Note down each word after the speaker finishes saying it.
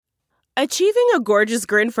Achieving a gorgeous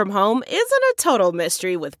grin from home isn't a total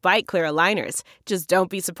mystery with Byte Clear aligners. Just don't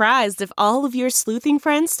be surprised if all of your sleuthing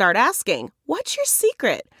friends start asking, "What's your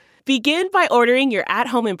secret?" Begin by ordering your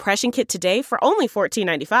at-home impression kit today for only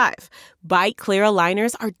 $14.95. Byte Clear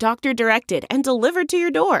aligners are doctor-directed and delivered to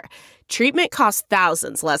your door. Treatment costs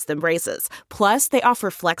thousands less than braces. Plus, they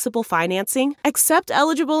offer flexible financing, accept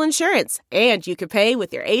eligible insurance, and you can pay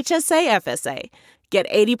with your HSA FSA. Get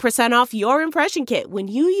 80% off your impression kit when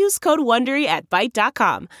you use code WONDERY at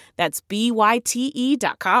Byte.com. That's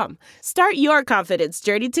BYTE.com. Start your confidence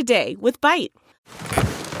journey today with Byte.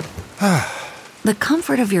 The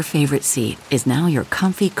comfort of your favorite seat is now your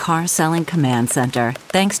comfy car selling command center,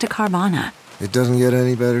 thanks to Carvana. It doesn't get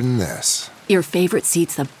any better than this. Your favorite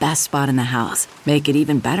seat's the best spot in the house. Make it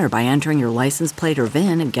even better by entering your license plate or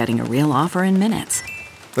VIN and getting a real offer in minutes.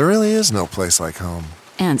 There really is no place like home.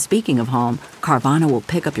 And speaking of home, Carvana will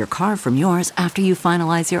pick up your car from yours after you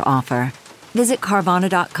finalize your offer. Visit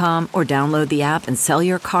Carvana.com or download the app and sell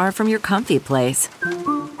your car from your comfy place.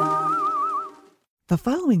 The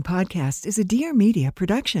following podcast is a Dear Media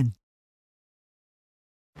production.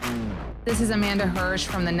 This is Amanda Hirsch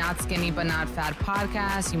from the Not Skinny But Not Fat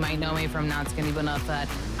podcast. You might know me from Not Skinny But Not Fat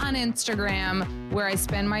on Instagram, where I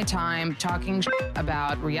spend my time talking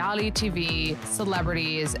about reality TV,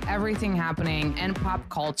 celebrities, everything happening in pop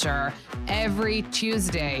culture every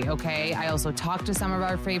Tuesday, okay? I also talk to some of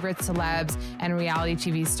our favorite celebs and reality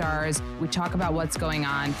TV stars. We talk about what's going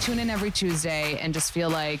on. Tune in every Tuesday and just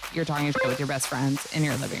feel like you're talking with your best friends in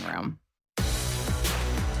your living room.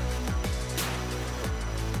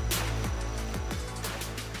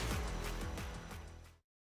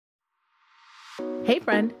 Hey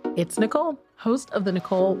friend, it's Nicole, host of the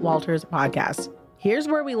Nicole Walters podcast. Here's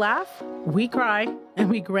where we laugh, we cry, and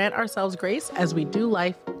we grant ourselves grace as we do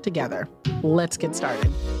life together. Let's get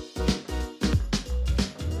started.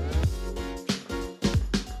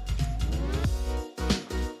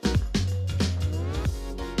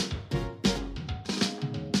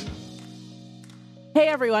 Hey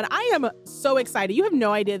everyone, I am so excited. You have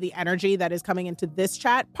no idea the energy that is coming into this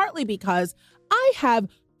chat, partly because I have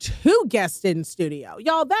two guests in studio.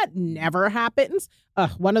 Y'all, that never happens.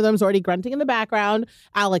 One of them's already grunting in the background.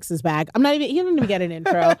 Alex is back. He didn't even get an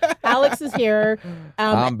intro. Alex is here.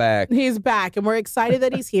 I'm back. He's back, and we're excited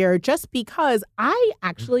that he's here just because I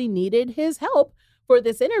actually needed his help for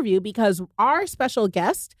this interview because our special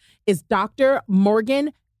guest is Dr.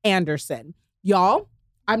 Morgan Anderson. Y'all,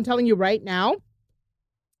 I'm telling you right now,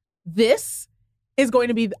 this is going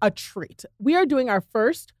to be a treat. We are doing our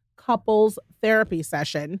first couples therapy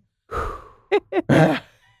session. Why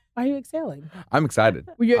are you exhaling? I'm excited.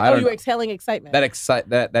 You were exhaling excitement. That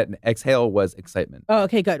exhale was excitement. Oh,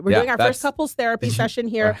 okay, good. We're doing our first couples therapy session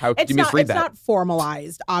here. How could you misread that? It's not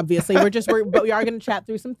formalized, obviously. But we are going to chat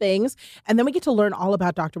through some things, and then we get to learn all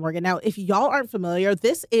about Dr. Morgan. Now, if y'all aren't familiar,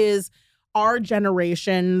 this is our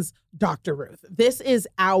generation's Dr. Ruth. This is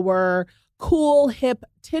our cool, hip,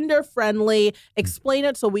 Tinder-friendly, explain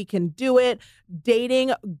it so we can do it,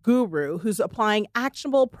 dating guru who's applying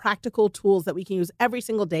actionable, practical tools that we can use every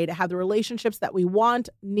single day to have the relationships that we want,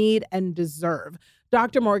 need, and deserve.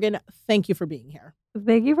 Dr. Morgan, thank you for being here.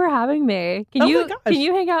 Thank you for having me. Can you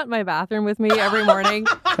hang out in my bathroom with me every morning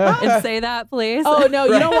and say that, please? Oh, no,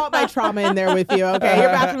 you don't want my trauma in there with you, okay? Your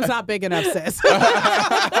bathroom's not big enough, sis.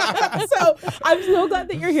 So I'm so glad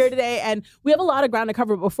that you're here today, and we have a lot of ground to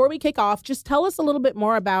cover. Before we kick off, just tell us a little bit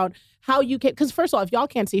more about how you can, because first of all, if y'all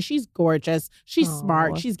can't see, she's gorgeous, she's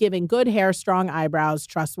smart, she's giving good hair, strong eyebrows,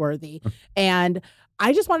 trustworthy, and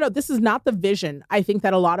I just want to know, this is not the vision I think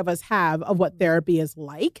that a lot of us have of what therapy is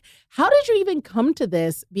like. How did you even come to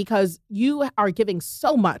this? Because you are giving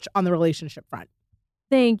so much on the relationship front.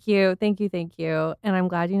 Thank you. And I'm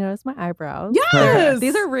glad you noticed my eyebrows. Yes!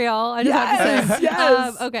 These are real. I just have to say.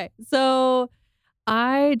 Yes. Okay. So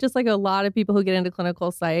I, just like a lot of people who get into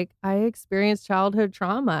clinical psych, I experienced childhood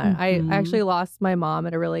trauma. Mm-hmm. I actually lost my mom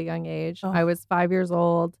at a really young age. I was 5 years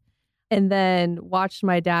old. And then watched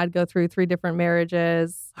my dad go through 3 different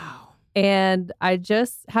marriages. Wow. And I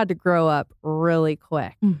just had to grow up really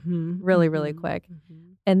quick, really quick.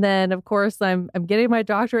 Mm-hmm. And then, of course, I'm getting my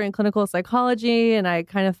doctorate in clinical psychology. And I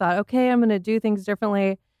kind of thought, okay, I'm going to do things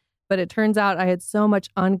differently. But it turns out I had so much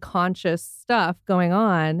unconscious stuff going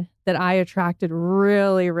on that I attracted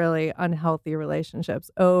really, really unhealthy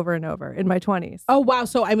relationships over and over in my 20s. Oh, wow.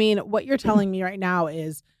 So, I mean, what you're telling me right now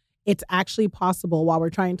is it's actually possible while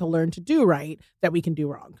we're trying to learn to do right that we can do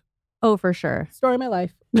wrong. Oh, for sure. Story of my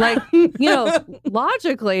life. Like,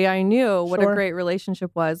 logically, I knew what a great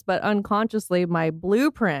relationship was, but unconsciously, my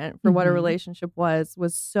blueprint for what a relationship was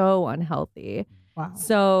so unhealthy. Wow.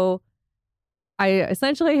 So I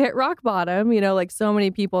essentially hit rock bottom, like so many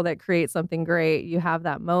people that create something great, you have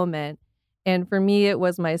that moment. And for me, it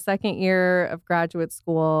was my second year of graduate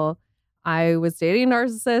school. I was dating a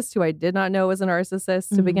narcissist who I did not know was a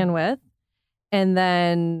narcissist to begin with. And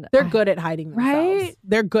then they're good at hiding themselves. Right?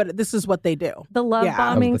 They're good. This is what they do. The love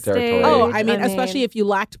bombing That was the territory. stage. Oh, I mean, especially if you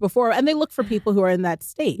lacked before, and they look for people who are in that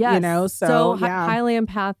state. Yes. So highly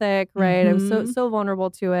empathic, right? I was so vulnerable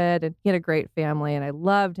to it, and he had a great family, and I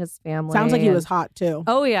loved his family. Sounds like he was hot too.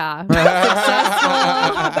 Oh yeah,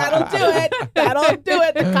 successful. That'll do it. That'll do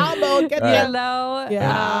it. The combo. Get Right. Hello.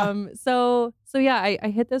 Yeah. So yeah, I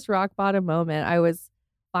hit this rock bottom moment. I was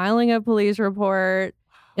filing a police report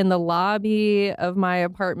in the lobby of my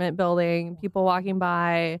apartment building, people walking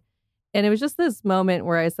by. And it was just this moment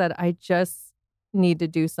where I said, I just need to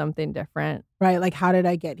do something different. Right. Like, how did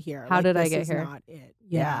I get here? How did I this get is here? Not it.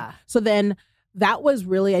 Yeah. So then that was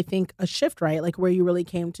really, I think, a shift, right? Like where you really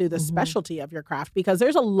came to the specialty of your craft, because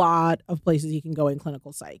there's a lot of places you can go in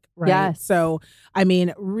clinical psych, right? Yes. So, I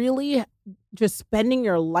mean, really just spending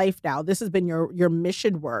your life now, this has been your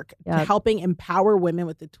mission work to helping empower women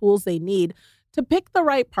with the tools they need to pick the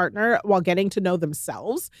right partner while getting to know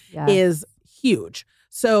themselves is huge.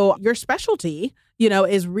 So your specialty,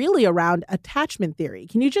 is really around attachment theory.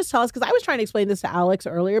 Can you just tell us, because I was trying to explain this to Alex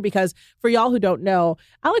earlier, because for y'all who don't know,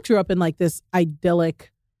 Alex grew up in like this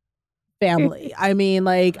idyllic family. I mean,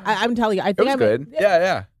 like, I'm telling you, I think It was good.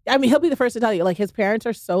 Yeah. I mean, he'll be the first to tell you, like, his parents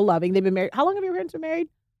are so loving. They've been married. How long have your parents been married?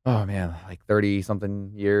 Oh man, like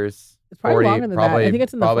 30-something years. It's probably 40, longer than that. I think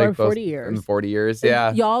it's in the probably 40 close years. In the 40 years,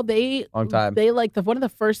 yeah. Y'all, long time. They like one of the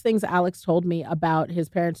first things Alex told me about his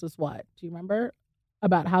parents was what? Do you remember?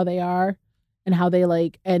 About how they are and how they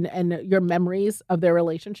like and your memories of their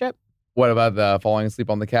relationship? What about the falling asleep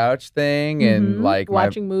on the couch thing and like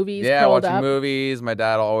watching movies? Yeah, curled watching up. movies. My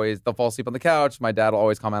dad they'll fall asleep on the couch. My dad will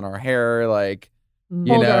always comment on our hair, like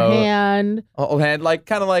Hold her hand. Like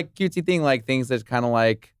kind of like cutesy thing, like things that kind of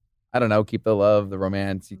like, I don't know, keep the love, the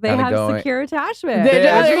romance. They kind of have going. secure attachment.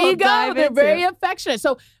 There you We'll go. dive They're into. very affectionate.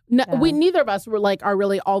 So we neither of us are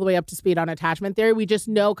really all the way up to speed on attachment theory. We just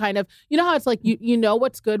know kind of, how it's like you know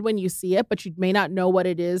what's good when you see it, but you may not know what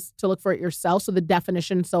it is to look for it yourself. So the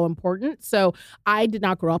definition is so important. So I did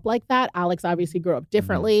not grow up like that. Alex obviously grew up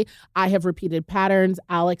differently. I have repeated patterns.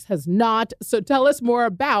 Alex has not. So tell us more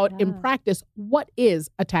about, in practice, what is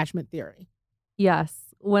attachment theory? Yes.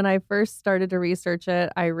 When I first started to research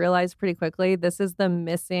it, I realized pretty quickly this is the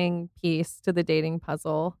missing piece to the dating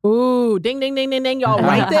puzzle. Ooh, ding, ding, ding, ding, ding. Y'all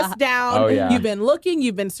write this down. Oh, yeah. You've been looking,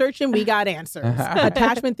 you've been searching, we got answers.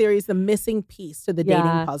 Attachment theory is the missing piece to the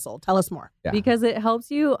dating puzzle. Tell us more. Yeah. Because it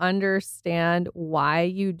helps you understand why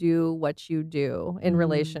you do what you do in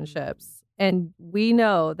relationships. And we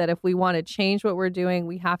know that if we want to change what we're doing,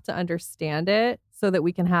 we have to understand it so that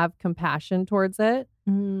we can have compassion towards it.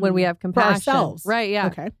 When we have compassion. For ourselves. Right, yeah.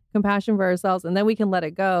 Okay. Compassion for ourselves. And then we can let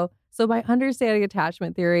it go. So by understanding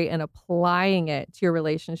attachment theory and applying it to your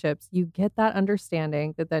relationships, you get that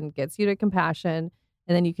understanding that then gets you to compassion,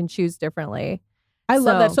 and then you can choose differently. I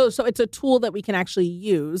love that. So it's a tool that we can actually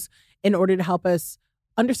use in order to help us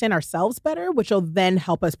understand ourselves better, which will then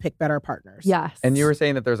help us pick better partners. Yes. And you were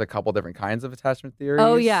saying that there's a couple different kinds of attachment theories.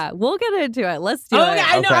 Oh, yeah. We'll get into it. Let's do it.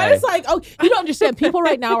 I know. I Okay. was like, you don't understand. People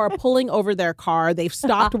right now are pulling over their car. They've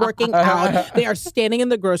stopped working out. They are standing in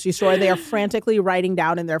the grocery store. They are frantically writing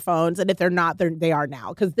down in their phones. And if they're not, they are now,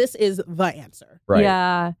 because this is the answer. Right.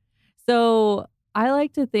 Yeah. So I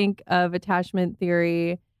like to think of attachment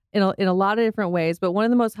theory in a lot of different ways, but one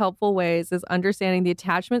of the most helpful ways is understanding the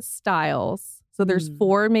attachment styles. So there's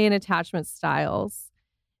 4 main attachment styles.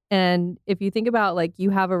 And if you think about like you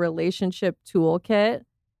have a relationship toolkit,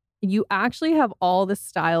 you actually have all the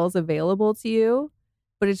styles available to you,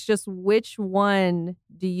 but it's just which one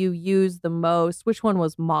do you use the most? Which one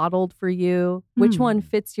was modeled for you? Which one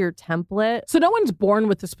fits your template? So no one's born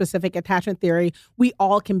with a specific attachment theory. We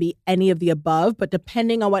all can be any of the above, but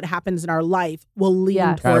depending on what happens in our life, we'll lean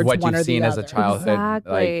Yes. towards Kind of what one you've or seen the as a other. childhood,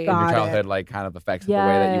 Exactly. like in your Got it. childhood, like kind of affects the way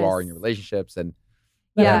that you are in your Yes. relationships. And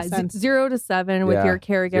That Yeah, makes sense. 0 to 7 with Yeah, your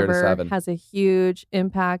 0 to caregiver 7. has a huge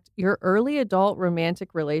impact. Your early adult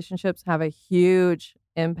romantic relationships have a huge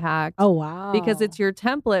impact. Oh, wow. Because it's your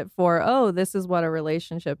template for, this is what a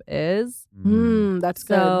relationship is. That's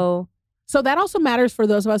good. So So that also matters for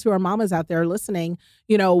those of us who are mamas out there listening.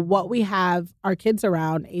 What we have our kids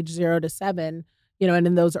around age 0 to 7, and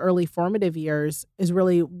in those early formative years is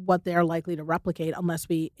really what they're likely to replicate unless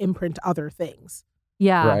we imprint other things.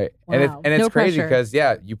 yeah. Right. Wow. And it's No crazy pressure.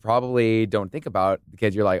 because, you probably don't think about the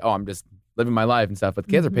kids. You're like, I'm just living my life and stuff. But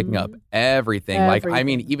the kids are picking up everything. Like, I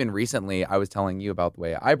mean, Everything. even recently, I was telling you about the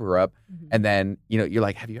way I grew up. And then, you're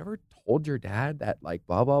like, have you ever told your dad that like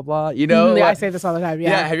blah blah blah? You know, Yeah, I like- say this all the time. yeah.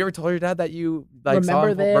 Yeah. Have you ever told your dad that you like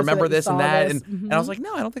Remember this, or remember that you this and saw that? this? And I was like,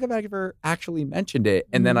 no, I don't think I've ever actually mentioned it.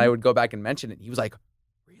 And then I would go back and mention it. And he was like,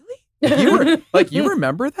 really? Like, you were like, you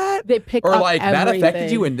remember that? They pick Or up like that affected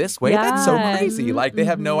everything. you in this way? That's so Yes. crazy. Like they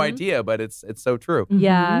have no Mhm. idea, but it's so true.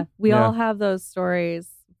 Yeah, we Yeah. all have those stories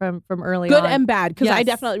from early Good on. and bad, because I Yes.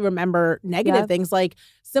 definitely remember negative Yep. things, like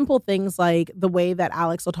simple things like the way that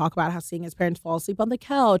Alex will talk about how seeing his parents fall asleep on the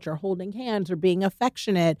couch or holding hands or being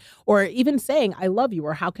affectionate or even saying I love you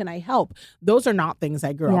or how can I help. Those are not things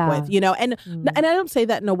I grew up Yeah. with, you know. And Mm. and I don't say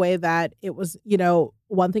that in a way that it was, you know,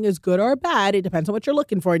 one thing is good or bad. It depends on what you're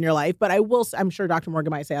looking for in your life. But I'm sure Dr.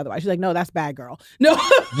 Morgan might say otherwise. She's like, no, that's bad, girl. No,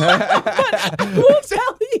 but I will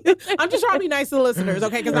tell you. I'm just trying to be nice to the listeners,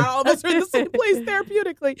 okay? Because not all of us are in the same place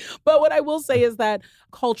therapeutically. But what I will say is that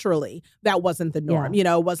culturally, that wasn't the norm. Yeah. You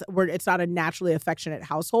know, it's not a naturally affectionate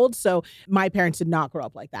household. So my parents did not grow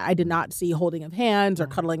up like that. I did not see holding of hands or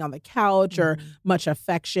cuddling on the couch or much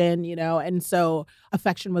affection, you know. And so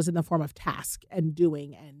affection was in the form of task and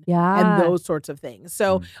doing and Yeah. those sorts of things.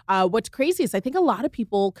 So what's crazy is I think a lot of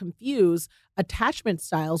people confuse attachment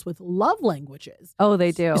styles with love languages. Oh,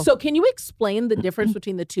 they do. So can you explain the difference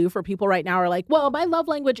between the two for people right now who are like, well, my love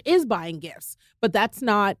language is buying gifts, but that's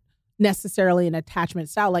not necessarily an attachment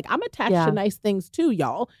style. Like I'm attached Yeah. to nice things too,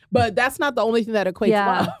 y'all, but that's not the only thing that equates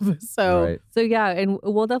Yeah. love. So Right. So yeah, and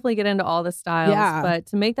we'll definitely get into all the styles. Yeah. But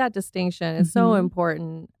to make that distinction is so Mhm.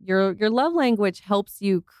 important. Your love language helps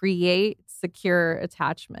you create secure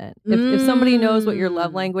attachment. If somebody knows what your love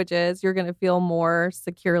Mm. language is, you're going to feel more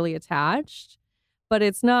securely attached. But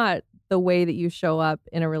it's not the way that you show up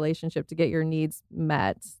in a relationship to get your needs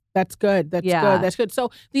met. that's good. That's Yeah. good. That's good.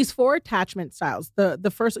 So these 4 attachment styles, the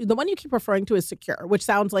one you keep referring to is secure, which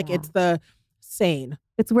sounds like Yeah. it's the sane.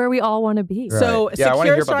 It's where we all want to be. Right. So Yeah, I wanna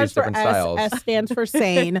secure hear about these starts for different S. styles. S stands for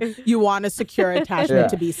sane. You want a secure attachment Yeah.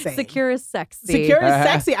 to be sane. Secure is sexy. Secure is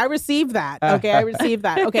sexy. I received that. Okay, I received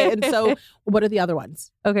that. Okay, and so what are the other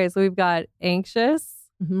ones? Okay, so we've got anxious.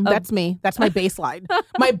 That's me. That's my baseline.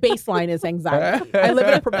 My baseline is anxiety. I live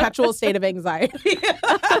in a perpetual state of anxiety.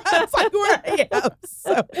 It's like where I am.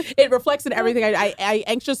 So it reflects in everything I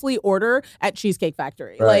anxiously order at Cheesecake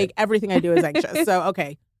Factory. Right. Like everything I do is anxious. So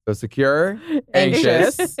okay. So secure,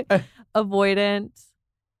 Anxious. anxious. Avoidant,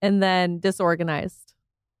 and then disorganized.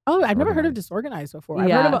 Oh, I've never heard of disorganized before. I've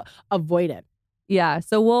Yeah. heard of avoidant. Yeah,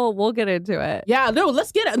 so we'll get into it. Yeah, no,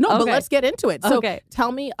 let's get it. No, but Okay. let's get into it. So Okay.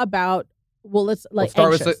 tell me about let's We'll like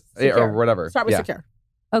start anxious, with secure. or whatever. Start with Yeah. secure.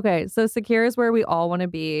 Okay, so secure is where we all want to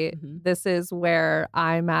be. Mhm. This is where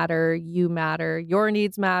I matter, you matter, your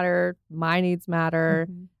needs matter, my needs matter.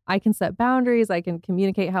 Mhm. I can set boundaries, I can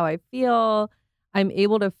communicate how I feel. I'm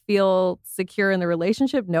able to feel secure in the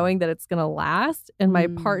relationship knowing that it's going to last, and my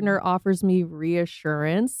partner offers me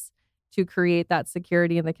reassurance to create that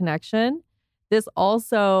security in the connection. This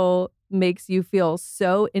also makes you feel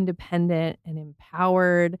so independent and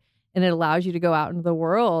empowered, and it allows you to go out into the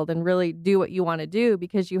world and really do what you want to do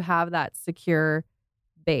because you have that secure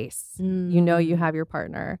base. You know you have your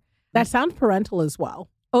partner. That sounds parental as well.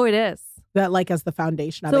 Oh, it is. That like as the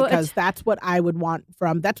foundation of So it, because that's what I would want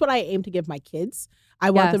that's what I aim to give my kids. I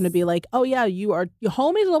want them to Yes. be like, oh yeah, your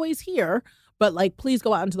home is always here, but like please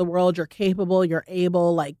go out into the world. You're capable, you're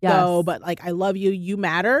able, like go, Yes. but like I love you, you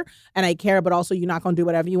matter, and I care, but also you're not gonna do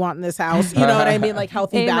whatever you want in this house. You know what I mean? Like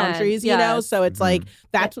healthy Amen. boundaries, you know? Yes. So it's like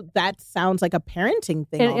that sounds like a parenting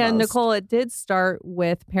thing. And almost. Nicole, it did start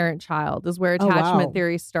with parent-child, is where Oh, attachment wow.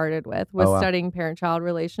 theory started with, was Oh, wow. studying parent-child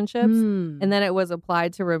relationships. Hmm. And then it was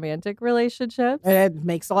applied to romantic relationships. It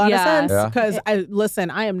makes a lot Yeah. of sense Yeah. because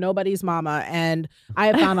I am nobody's mama, and I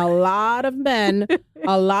have found a lot of men.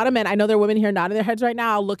 I know there are women here nodding their heads right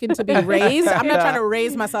now, looking to be raised. I'm not trying to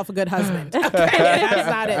raise myself a good husband. Okay, that's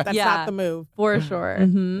not it. That's Yeah. not the move. For sure.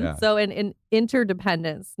 Mm-hmm. Yeah. So in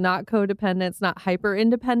interdependence, not codependence, not hyper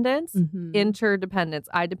independence, Mm-hmm. interdependence.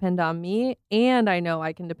 I depend on me and I know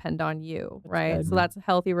I can depend on you, right? good. So that's a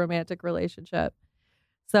healthy romantic relationship.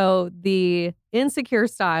 So the insecure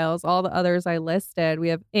styles, all the others I listed, we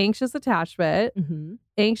have anxious attachment. Mm-hmm.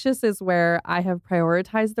 Anxious is where I have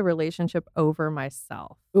prioritized the relationship over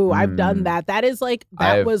myself. Ooh, I've done Mm. that. That is like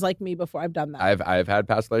I've- was like me before. I've done that. I've had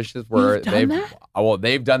past relationships where You've done they've that?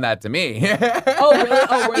 they've done that to me. Oh, really?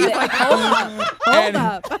 Oh, were He's they- like, hold up, hold And-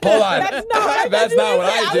 up. Hold on. That's not what I That's did not what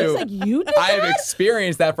either. I do. was like, you did I have that?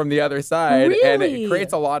 experienced that from the other side, and Really? it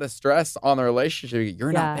creates a lot of stress on the relationship.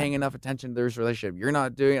 You're Yeah. not paying enough attention to this relationship. You're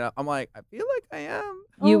not doing it. I'm like, I feel like I am.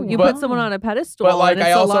 You But- put someone on a pedestal. But like, and it's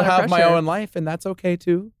I a also lot of have my pressure. own life, and that's okay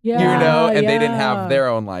too. Yeah, You know, and they didn't yeah. have their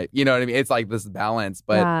own life. You know what I mean? It's like this balance.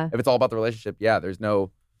 But Yeah. if it's all about the relationship, yeah, there's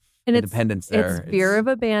no And independence there. It's fear of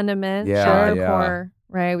abandonment. Yeah, Sure, yeah. core,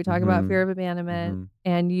 right? We talk about Mhm. fear of abandonment, Mhm.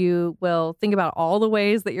 and you will think about all the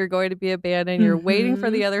ways that you're going to be abandoned. You're waiting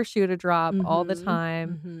for the other shoe to drop all the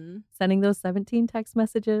time, sending those 17 text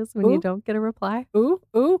messages when you Ooh. don't get a reply. Ooh,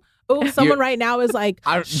 ooh, ooh. Someone right now is like,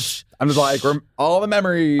 I'm just like, all the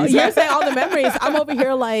memories. you're saying all the memories. I'm over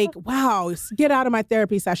here like, wow, get out of my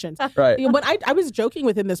therapy sessions. Right. But I was joking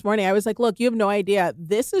with him this morning. I was like, look, you have no idea.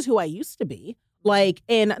 This is who I used to be. Like,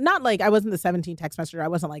 and not like I wasn't the 17 text messenger. I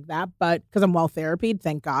wasn't like that, but because I'm well therapied,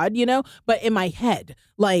 thank God, but in my head,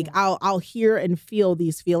 like I'll hear and feel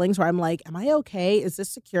these feelings where I'm like, am I okay? Is this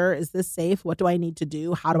secure? Is this safe? What do I need to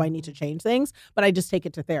do? How do I need to change things? But I just take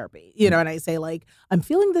it to therapy, and I say like, I'm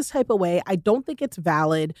feeling this type of way. I don't think it's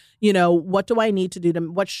valid. What do I need to do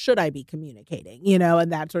what should I be communicating,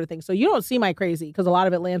 and that sort of thing. So you don't see my crazy because a lot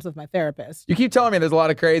of it lands with my therapist. You keep telling me there's a lot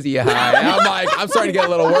of crazy high. And I'm like, I'm starting to get a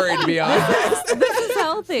little worried, to be honest. This is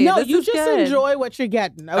healthy. No, This you is just good. enjoy what you're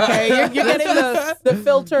getting, okay? You're getting the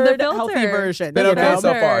filtered, healthy version. Been okay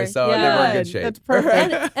so Sure. far, so I think we're in good shape. That's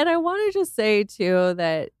perfect. And I want to just say too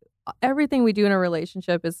that everything we do in a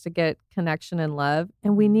relationship is to get connection and love,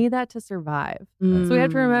 and we need that to survive. So we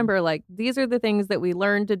have to remember, like, these are the things that we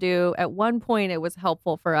learned to do. At one point, it was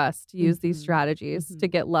helpful for us to use these strategies to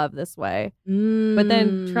get love this way. But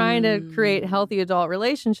then trying to create healthy adult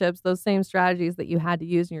relationships, those same strategies that you had to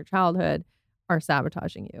use in your childhood are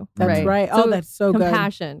sabotaging you. That's right. Oh, that's so good.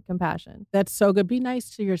 Compassion. That's so good. Be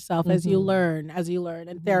nice to yourself as you learn.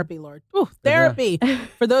 And therapy, Lord. Ooh, Yeah. therapy.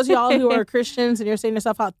 For those of y'all who are Christians and you're saying to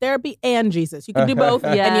yourself out, therapy and Jesus. You can do both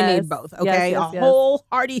and you Yes. need both. Okay. Yes, yes, A yes. whole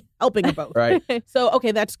hearty helping of both. Right. So,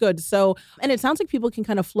 okay, that's good. So, and it sounds like people can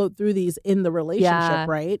kind of float through these in the relationship, Yeah.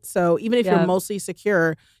 right? So even if Yeah. you're mostly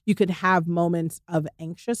secure, you could have moments of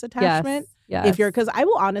anxious attachment. Yes. If you're, because I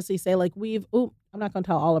will honestly say, like, I'm not going to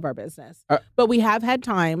tell all of our business, but we have had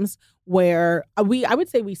times where I would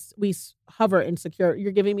say we hover insecure.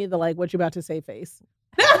 You're giving me the like, what you about to say face.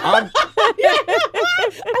 I'm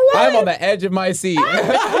on the edge of my seat.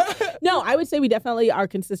 No, I would say we definitely are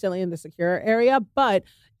consistently in the secure area. But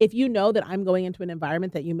if you know that I'm going into an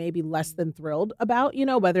environment that you may be less than thrilled about,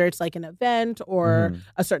 whether it's like an event or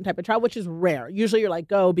a certain type of travel, which is rare. Usually you're like,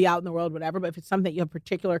 go be out in the world, whatever. But if it's something that you have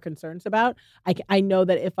particular concerns about, I know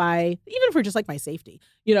that even for just like my safety,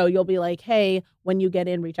 you'll be like, hey, when you get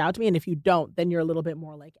in, reach out to me. And if you don't, then you're a little bit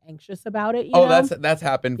more like anxious about it. You know? That's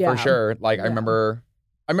happened Yeah. for sure. Like Yeah. I remember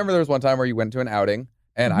there was one time where you went to an outing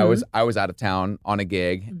and I was out of town on a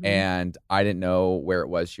gig and I didn't know where it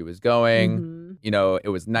was she was going. It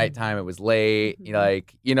was nighttime, it was late, you know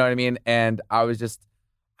what I mean? And I was just,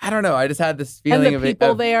 I don't know, I just had this feeling and the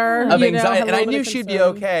people there of you anxiety. have a And I little bit knew of she'd be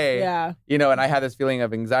concern. okay. Yeah. And I had this feeling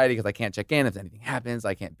of anxiety because I can't check in if anything happens.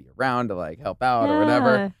 I can't be around to like help out or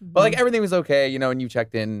whatever. But like everything was okay, and you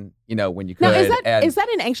checked in, when you could. Now, is that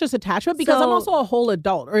an anxious attachment? Because I'm So- also a whole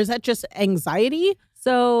adult. Or is that just anxiety?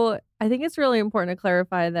 So I think it's really important to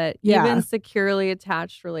clarify that Yeah. even securely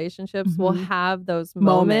attached relationships will Mhm. have those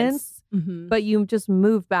moments, Mhm. but you just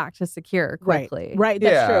move back to secure Right. quickly. Right.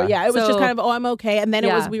 That's Yeah. true. Yeah. It was just So- kind of, I'm okay. And then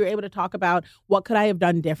Yeah. we were able to talk about what could I have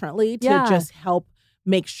done differently to Yeah. just help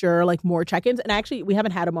make sure like more check-ins. And actually, we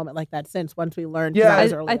haven't had a moment like that since once we learned. 'cause Yeah. that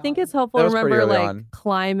was early I think on. it's helpful That to was pretty remember early like on.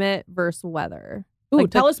 climate versus weather. Ooh, like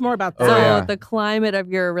tell us more about Oh, So that. yeah. the climate of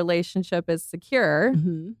your relationship is secure,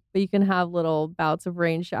 Mhm. but you can have little bouts of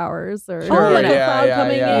rain showers or Sure, Oh, like yeah, a cloud yeah,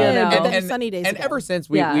 coming yeah. in, You but know. then sunny days. And again. ever since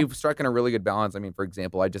Yeah. we've struck in a really good balance. I mean, for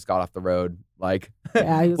example, I just got off the road like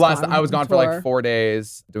Yeah, he was I was gone for on like tour. 4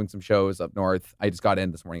 days doing some shows up north. I just got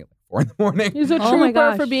in this morning at like 4 in the morning. He's a Oh my trooper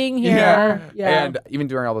gosh. for being here. Yeah. And even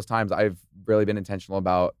during all those times, I've really been intentional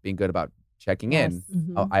about being good about checking in. Yes.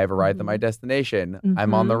 Mhm. I have arrived at my destination. Mhm.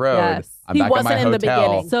 I'm on the road. Yes. I'm He back at my wasn't in the hotel.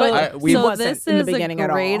 beginning. So, But we so wasn't this in the is beginning a at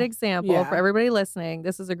great all. example Yeah. for everybody listening.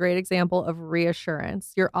 This is a great example of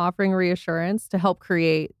reassurance. You're offering reassurance to help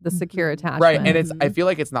create the secure attachment. Right. And I Mhm. feel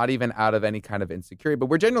like it's not even out of any kind of insecurity, but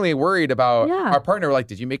we're genuinely worried about Yeah. our partner. We're like,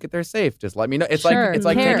 did you make it there safe? Just let me know. It's Sure, like, it's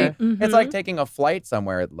like care. taking, it's Mhm. like taking a flight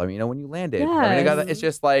somewhere. Let me know when you landed. Let me know Yes. that- It's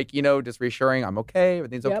just like, just reassuring. I'm okay.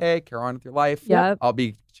 Everything's Yep. okay. Carry on with your life. Yep. I'll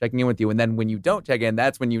be checking in with you. And then when you don't check in,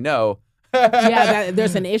 that's when you know. Yeah,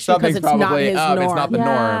 there's an issue because Something's it's not probably his up. norm. It's not the norm.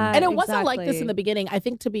 Yeah. And it wasn't like this in Exactly. the beginning. I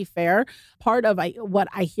think, to be fair, part of what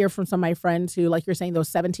I hear from some of my friends who, like you're saying, those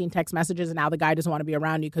 17 text messages, and now the guy doesn't want to be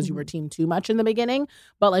around you because you were teamed too much in the beginning.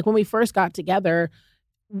 But like when we first got together,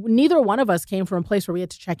 neither one of us came from a place where we had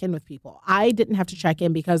to check in with people. I didn't have to check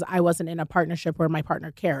in because I wasn't in a partnership where my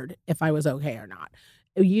partner cared if I was okay or not.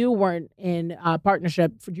 you weren't in a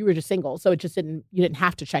partnership, you were just single. So you didn't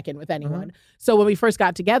have to check in with anyone. Mm-hmm. So when we first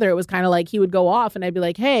got together, it was kind of like he would go off and I'd be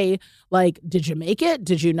like, hey, like, did you make it?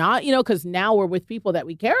 Did you not? Because now we're with people that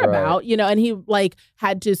we care about, and he like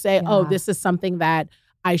had to say, oh, this is something that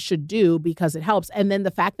I should do because it helps. And then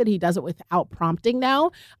the fact that he does it without prompting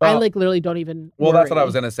now, I like literally don't even Well, worry. that's what I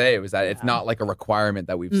was going to say, was that it's not like a requirement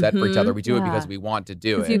that we've set for each other. We do it because we want to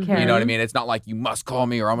do it. You care. You know what I mean? It's not like you must call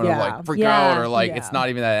me or I'm going to like freak out or like, it's not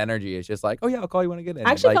even that energy. It's just like, oh yeah, I'll call you when I get in.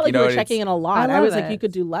 I actually felt like you were checking in a lot. I was like, you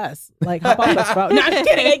could do less. Like, hop on the phone. No, I'm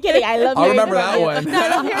kidding. I love I'll hearing remember about that you. one. No, I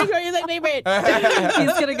love hearing you're my favorite.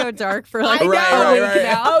 He's going to go dark for like I know.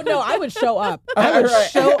 Right. Oh, no, I would show up. I would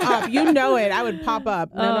show up. You know it. I would pop up.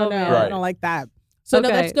 No. Right. I don't like that. So no,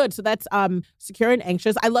 that's good. So that's secure and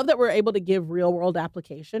anxious. I love that we're able to give real world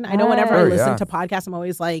application. I know whenever I listen to podcasts, I'm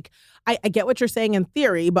always like, I get what you're saying in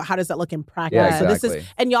theory, but how does that look in practice? Yeah, So exactly. this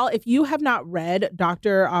is, and y'all, if you have not read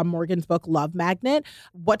Dr. Morgan's book, Love Magnet,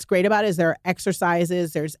 what's great about it is there are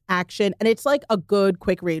exercises, there's action, and it's like a good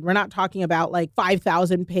quick read. We're not talking about like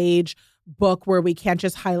 5,000 page book where we can't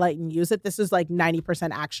just highlight and use it. This is like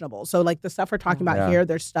 90% actionable. So like the stuff we're talking about here,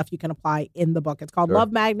 there's stuff you can apply in the book. It's called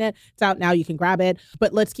Love Magnet. It's out now. You can grab it.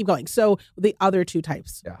 But let's keep going. So the other two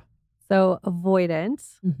types. Yeah. So avoidant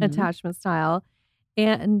attachment style.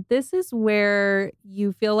 And this is where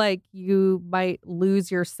you feel like you might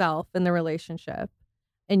lose yourself in the relationship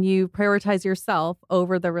and you prioritize yourself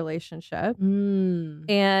over the relationship.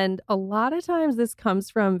 And a lot of times this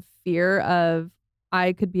comes from fear of,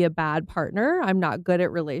 I could be a bad partner. I'm not good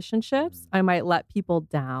at relationships. I might let people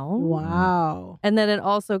down. Wow. And then it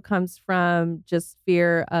also comes from just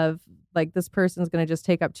fear of like this person's going to just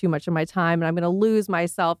take up too much of my time and I'm going to lose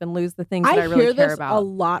myself and lose the things that I really care about. I hear this a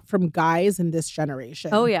lot from guys in this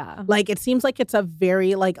generation. Oh, yeah. Like it seems like it's a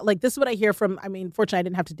very like this is what I hear from, I mean, fortunately I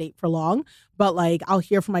didn't have to date for long, but like I'll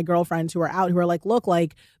hear from my girlfriends who are out who are like, look,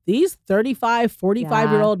 like these 35,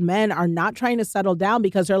 45-year-old men are not trying to settle down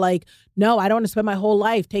because they're like, no, I don't want to spend my whole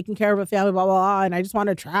life taking care of a family, blah, blah, blah, and I just want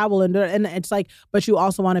to travel. And it's like, but you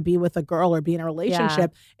also want to be with a girl or be in a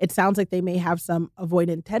relationship. It sounds like they may have some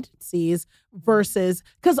avoidant tendencies versus,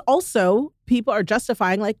 because also people are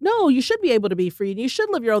justifying like, no, you should be able to be free and you should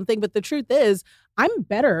live your own thing. But the truth is, I'm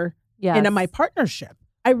better in my partnership.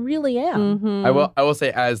 I really am. I will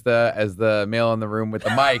say as the male in the room with the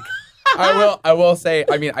mic, I will say,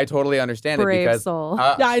 I mean, I totally understand Brave it because soul.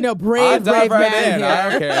 Yeah, I know. Brave right man. in. I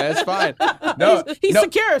don't care. It's fine. No, he's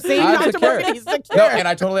secure. See, I'm Dr. secure. Morgan, he's secure. No, and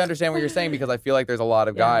I totally understand what you're saying because I feel like there's a lot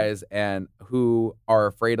of guys and who are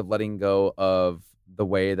afraid of letting go of the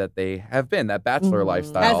way that they have been, that bachelor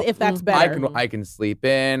lifestyle. As if that's better. I can sleep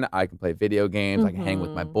in, I can play video games, I can hang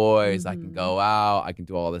with my boys, I can go out, I can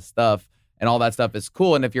do all this stuff. And all that stuff is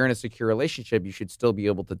cool. And if you're in a secure relationship, you should still be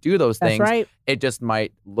able to do those things. That's right. It just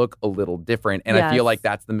might look a little different. And I feel like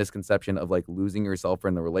that's the misconception of like losing yourself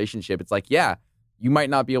in the relationship. It's like, yeah, you might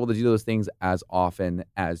not be able to do those things as often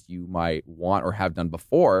as you might want or have done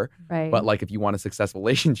before. Right. But like if you want a successful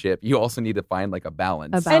relationship, you also need to find like a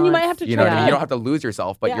balance. And you might have to You know what I mean? You don't have to lose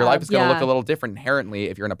yourself, but your life is going to look a little different inherently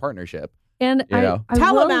if you're in a partnership. And I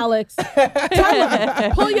tell him, Alex. Tell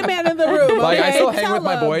him. Pull your man in the room. Like okay? I still hang Tell with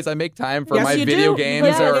my him. boys. I make time for Yes, my you video do. games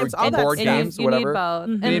Yeah, or it's all that board stuff. games, you whatever. need both.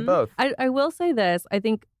 You need both. I will say this. I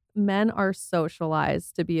think men are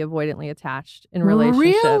socialized to be avoidantly attached in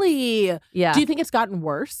relationships. Really? Yeah. Do you think it's gotten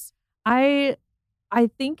worse? I actually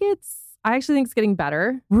think it's getting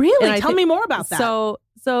better. Really? And Tell me more about that. So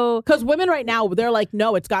because women right now, they're like,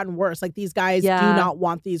 no, it's gotten worse. Like these guys do not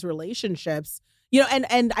want these relationships. You know,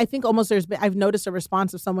 and I think almost I've noticed a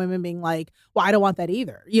response of some women being like, well, I don't want that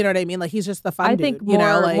either. You know what I mean? Like he's just the fun I dude. think you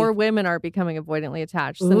know, like, more women are becoming avoidantly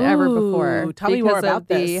attached than ever before. Tell me more about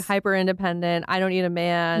the this. hyper independent, I don't need a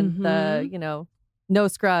man, the no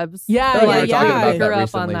scrubs. Yeah, We were talking about I grew that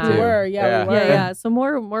up on recently, that. too. We were. Yeah. So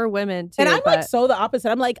more women too. And I'm like so the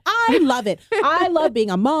opposite. I'm like, I love it. I love being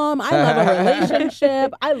a mom. I love a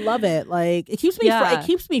relationship. I love it. Like it keeps me. It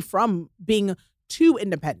keeps me from being too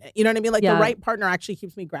independent. You know what I mean? Like the right partner actually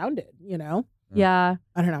keeps me grounded. You know? Yeah.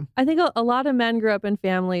 I don't know. I think a lot of men grew up in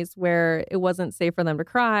families where it wasn't safe for them to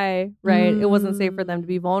cry. Right. It wasn't safe for them to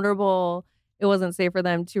be vulnerable. It wasn't safe for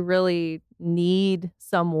them to really need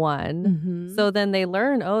someone. So then they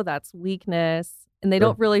learn, oh, that's weakness. And they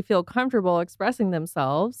don't really feel comfortable expressing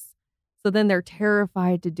themselves. So then they're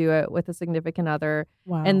terrified to do it with a significant other.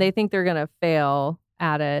 Wow. And they think they're going to fail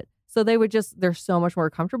at it. So they're so much more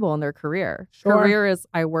comfortable in their career. Sure. Career is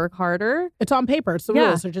I work harder. It's on paper. It's the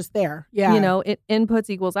rules are just there. Yeah. You know, inputs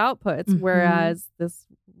equals outputs. Whereas this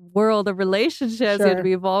world of relationships. You have to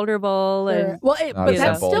be vulnerable. And well, but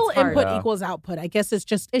that's simple. still It's hard. input equals output. I guess it's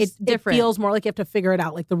just It's it different. feels more like you have to figure it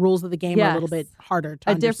out. Like the rules of the game are a little bit harder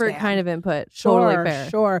to a different understand. kind of input. Sure, Totally fair.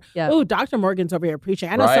 sure. Yeah. Ooh, Dr. Morgan's over here preaching.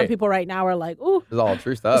 I know some Right. people right now are like, ooh, This is all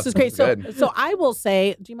true stuff. this is great. It's So, good. so I will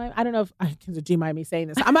say, do you mind? I don't know if do you mind me saying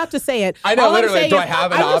this? I'm about to say it. I know, All I'm literally. saying Do is I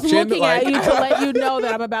have an I was option? looking Like- at you to let you know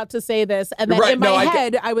that I'm about to say this, and then Right, in my no, I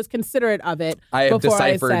head, I was considerate of it I have before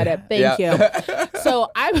deciphered. I said it. Thank Yeah. you. So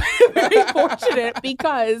I'm very fortunate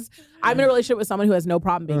because I'm in a relationship with someone who has no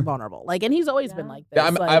problem being vulnerable. Like, and he's always been like this. Yeah,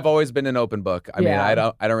 like, I've always been an open book. I mean, Yeah. I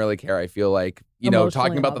don't really care. I feel like, Emotionally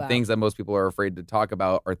talking and about all the that. things that most people are afraid to talk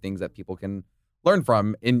about are things that people can learn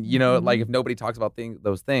from. And, like if nobody talks about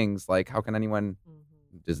those things, like how can anyone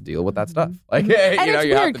just deal with that stuff? Like, and you it's have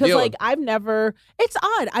weird to because deal like with I've never. It's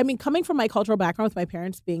odd. I mean, coming from my cultural background with my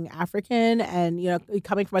parents being African, and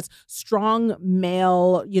coming from us strong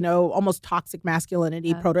male, almost toxic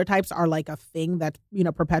masculinity prototypes are like a thing that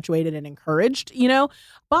perpetuated and encouraged.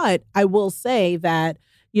 But I will say that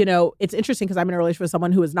it's interesting because I'm in a relationship with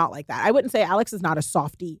someone who is not like that. I wouldn't say Alex is not a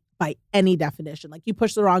softie by any definition. Like you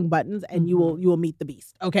push the wrong buttons and you will meet the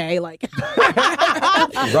beast. Okay, like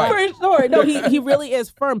for sure. No, he really is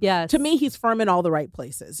firm. Yes. To me, he's firm in all the right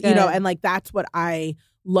places. Good. And like that's what I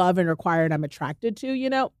love and require and I'm attracted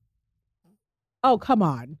to. Oh come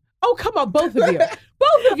on, both of you,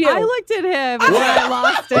 both of you. I looked at him and I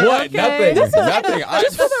lost it. What? Okay? Nothing.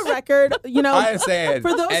 Just for the record, I'm saying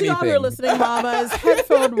for those of y'all who are anything. listening, mamas,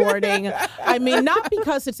 headphone warning. I mean, not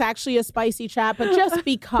because it's actually a spicy chat, but just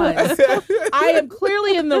because I am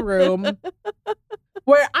clearly in the room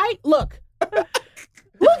where look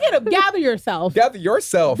at him. Gather yourself. Gather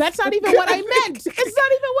yourself. That's not even what I meant. It's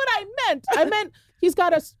not even what I meant. I meant he's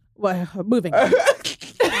got us moving.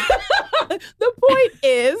 The point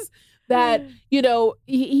is that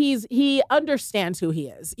he understands who he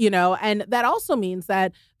is, and that also means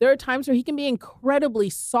that there are times where he can be incredibly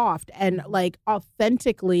soft and like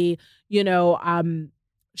authentically,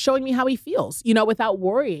 showing me how he feels, without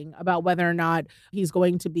worrying about whether or not he's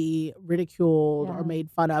going to be ridiculed or made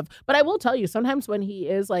fun of. But I will tell you, sometimes when he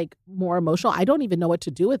is like more emotional, I don't even know what to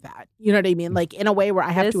do with that. You know what I mean? Like in a way where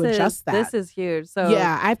I have to adjust that. This is huge. So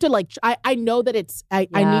yeah, I have to I know that I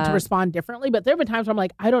need to respond differently, but there have been times where I'm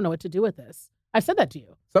like, I don't know what to do with this. I've said that to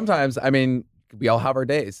you. Sometimes, I mean, we all have our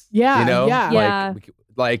days. Yeah, yeah. Yeah.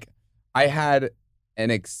 Like I had an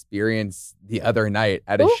experience the other night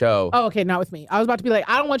at a show. Oh, okay, not with me. I was about to be like,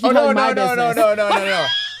 I don't want you Oh, telling no. my business.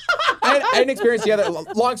 I had an experience the other.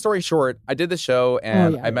 Long story short, I did the show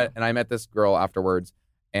and yeah, I met this girl afterwards,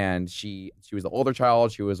 and she was the older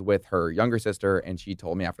child. She was with her younger sister, and she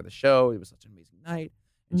told me after the show it was such an amazing night,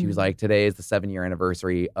 and she was like, "Today is the 7-year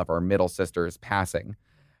anniversary of our middle sister's passing."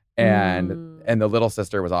 And the little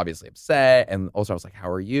sister was obviously upset. And also I was like, how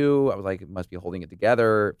are you? I was like, it must be holding it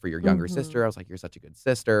together for your younger sister. I was like, you're such a good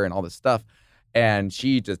sister and all this stuff. And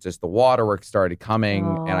she just the waterworks started coming.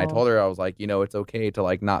 And I told her, I was like, it's okay to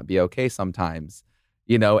like not be okay sometimes,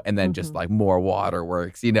 and then just like more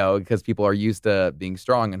waterworks, because people are used to being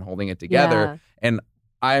strong and holding it together. Yeah. And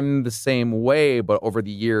I'm the same way, but over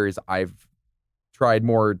the years I've tried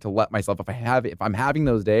more to let myself, if I'm having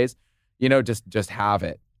those days, just have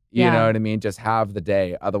it. You know what I mean? Just have the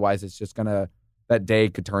day. Otherwise, it's just that day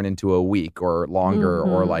could turn into a week or longer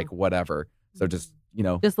or like whatever. So just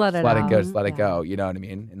let it let out. it go. Just let it go. You know what I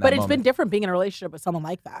mean? In that But it's been moment. different being in a relationship with someone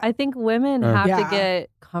like that. I think women have Yeah. to get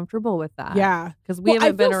comfortable with that. Yeah. Because we I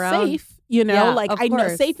haven't been feel around. safe, Yeah, like of I know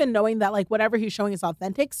course. safe in knowing that like whatever he's showing is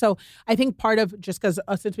authentic. So I think part of just because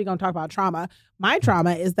since we're going to talk about trauma, my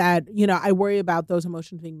trauma is that, I worry about those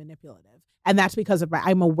emotions being manipulative. And that's because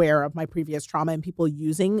I'm aware of my previous trauma and people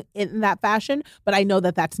using it in that fashion. But I know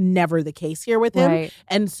that that's never the case here with him. Right.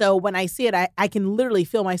 And so when I see it, I can literally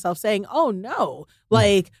feel myself saying, oh no,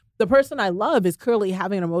 like the person I love is clearly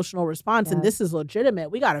having an emotional response and this is legitimate.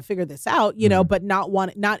 We got to figure this out, but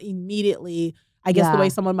not immediately. I guess the way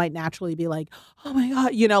someone might naturally be like, oh my God,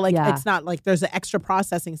 it's not like there's an extra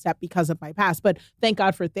processing step because of my past. But thank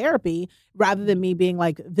God for therapy, rather than me being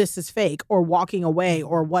like, this is fake or walking away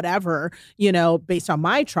or whatever, based on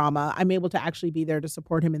my trauma, I'm able to actually be there to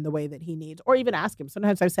support him in the way that he needs, or even ask him.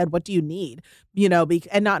 Sometimes I've said, what do you need?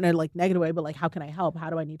 And not in a like negative way, but like, how can I help? How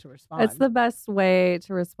do I need to respond? It's the best way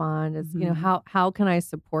to respond is, how can I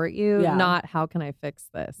support you? Yeah. Not how can I fix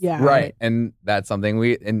this? Yeah. Right. And that's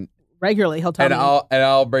something Regularly, he'll tell me.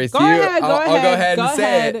 I'll brace Go you. ahead, I'll go ahead and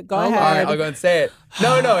say it. Go All ahead. right, I'll go and say it.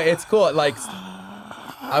 No, it's cool. Like,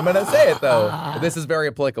 I'm going to say it, though. This is very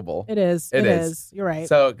applicable. It is. It is. You're right.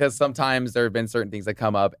 So, because sometimes there have been certain things that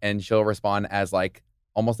come up, and she'll respond as like,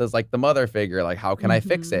 almost as like the mother figure, like, how can I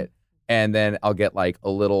fix it? And then I'll get like a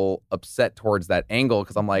little upset towards that angle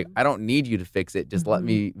because I'm like, I don't need you to fix it. Just let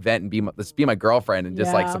me vent and be my girlfriend and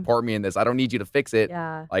just like support me in this. I don't need you to fix it.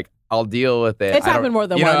 Yeah. Like I'll deal with it. It's happened more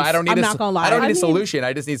than once. I don't need I'm not gonna lie. I don't need I a mean, solution.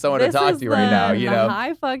 I just need someone to talk to right now. You the know,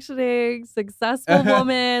 high functioning, successful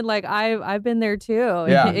woman. Like I've been there too.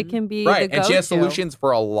 Yeah. It can be right. the And she has go-to. solutions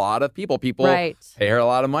for a lot of people. People Right. pay her a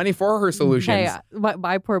lot of money for her solutions. Hey,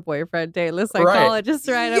 my poor boyfriend, dateless psychologist,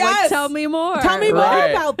 right? I'm like, Yes. tell me more. Tell me more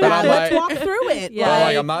Right. about But that. I'm Let's like- walk through it. Yeah. But I'm Like,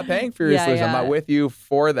 like, I'm not paying for your Yeah, solution. I'm yeah. not with you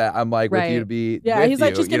for that. I'm like with you to be yeah, with he's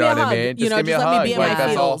like, you. just You give me know a what hug. I mean? You know, give me just a let hug. me be in Like, my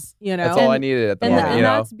that's all. feels. You know, That's all I needed at the And, moment. and You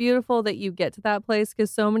know. that's beautiful that you get to that place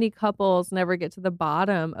because so many couples never get to the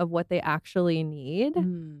bottom of what they actually need.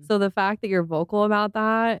 Mm. So the fact that you're vocal about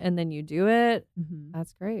that and then you do it, Mhm.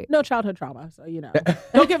 that's great. No childhood trauma, so you know.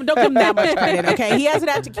 Don't give him that much credit, okay? He hasn't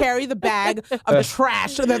had to carry the bag of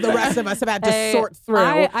trash that the rest of us have had to Hey, sort through.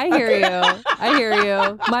 I hear you. I hear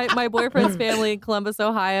you. My boyfriend's family in Columbus,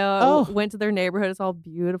 Ohio, went to their neighborhood. It's all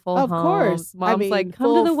beautiful Of homes. course. I Mom's mean, like, come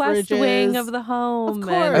full to the west wing fridges. of the home. Of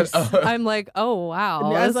And course. I'm like, oh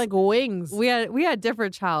wow. And it's like wings. we had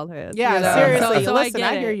different childhoods. Yeah, you know? seriously. So Listen,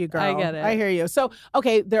 I I hear it. you, girl. I get it. I hear you. So,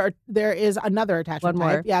 okay, there is another attachment One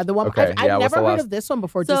more. type. Yeah, the one Okay, I've yeah, what's never the heard last- of this one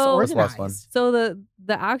before. So- What's the last Disorganized. So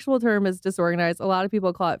the actual term is disorganized. A lot of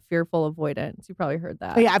people call it fearful avoidance. You probably heard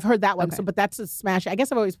that. Oh, yeah, I've heard that one. Okay. So, but that's a smash. I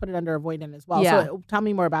guess I've always put it under avoidant as well. Yeah. So, tell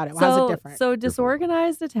me more about it. How's it different? So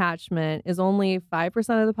disorganized attachment is only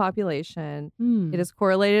 5% of the population. Hmm. It is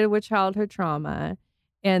correlated with childhood trauma.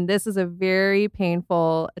 And this is a very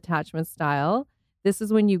painful attachment style. This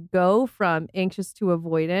is when you go from anxious to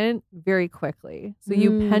avoidant very quickly. So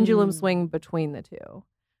you pendulum swing between the two.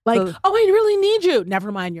 Like, so- oh, I really need you.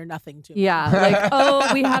 Never mind, you're nothing to me. Yeah. Like,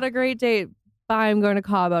 oh, we had a great date. Bye, I'm going to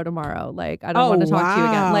Cabo tomorrow. Like, I don't want to talk to you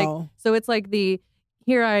again. Like, wow. so it's like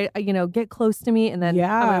here I get close to me and then I'm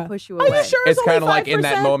Yeah. going to push you Are away. you sure It's only kind of like in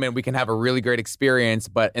that 5%? moment we can have a really great experience,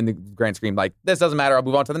 but in the grand scheme, like this doesn't matter. I'll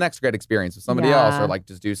move on to the next great experience with somebody else, Yeah. or like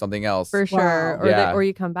just do something else. For sure. Wow. Or, Yeah. or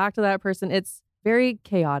you come back to that person. It's very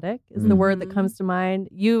chaotic is the word that comes to mind.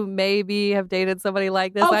 You maybe have dated somebody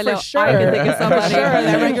like this. Oh, I know for sure. I can think of For somebody sure,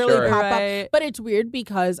 that regularly Sure. pop Right. up. But it's weird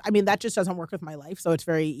because I mean that just doesn't work with my life, so it's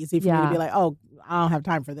very easy for me to Yeah. be like, oh, I don't have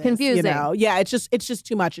time for this. Confusing. You know? Yeah, it's just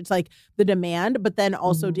too much. It's like the demand, but then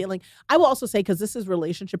also dealing. I will also say because this is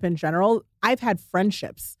relationship in general. I've had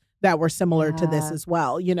friendships that were similar to this Yeah. as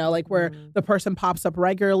well. You know, like where the person pops up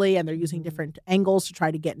regularly and they're using different angles to try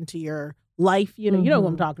to get into your life. You know who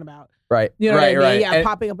I'm talking about. Right. You know right. what I mean? Right. Yeah, And-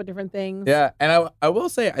 popping up with different things. Yeah, and I will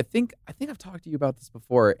say I think I've talked to you about this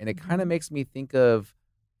before, and it Mm-hmm. kind of makes me think of.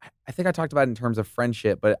 I think I talked about it in terms of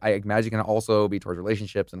friendship, but I imagine it can also be towards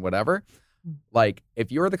relationships and whatever. Like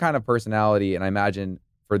if you're the kind of personality, and I imagine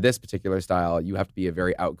for this particular style, you have to be a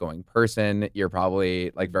very outgoing person. You're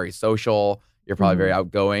probably like very social. You're probably very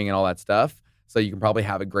outgoing and all that stuff. So you can probably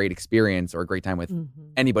have a great experience or a great time with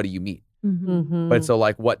anybody you meet. Mhm. But so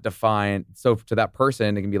like so to that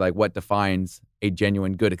person, it can be like what defines a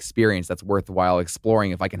genuine good experience that's worthwhile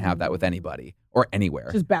exploring if I can have that with anybody or anywhere.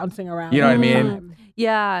 Just bouncing around. You know what I all the mean? time.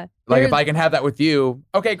 Yeah. Like if There's- I can have that with you,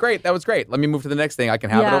 okay, great, that was great. Let me move to the next thing. I can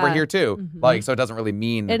have it over Yeah. here too. Like so it doesn't really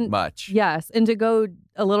mean And- much. Yes. And to go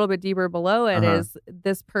a little bit deeper below it is Uh-huh.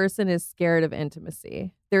 this person is scared of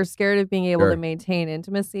intimacy. They're scared of being able Sure. to maintain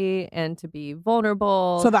intimacy and to be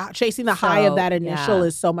vulnerable. So chasing the high of So, that initial yeah.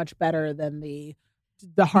 is so much better than the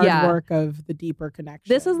hard Yeah. work of the deeper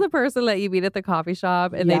connection. This is the person that you meet at the coffee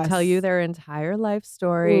shop and they tell you Yes. their entire life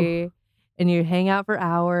story and you hang out for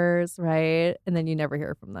hours, right? And then you never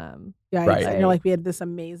hear from them. yeah, Right. and you're like, we had this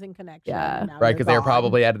amazing connection. Yeah. and now Right, you're because they were gone.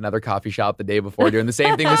 probably at another coffee shop the day before doing the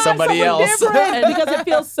same thing with somebody Someone else. different, because it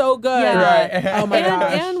feels so good. Yeah. Right. Oh my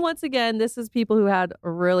gosh. And once again, this is people who had a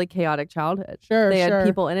really chaotic childhood. Sure, They sure. had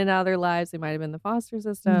people in and out of their lives. They might have been in the foster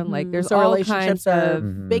system. Like Mhm. there's so all relationships kinds are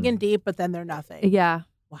of big and deep, but then they're nothing. yeah.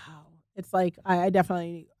 Wow. It's like I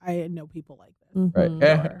definitely know people like this. Right.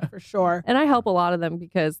 Mhm. For sure. And I help a lot of them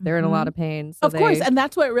because they're in a lot of pain. So Of course, they- and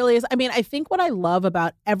that's what it really is. I mean, I think what I love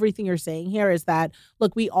about everything you're saying here is that,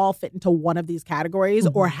 look, we all fit into one of these categories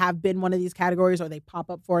or have been one of these categories or they pop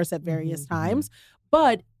up for us at various times.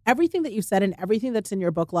 But everything that you said and everything that's in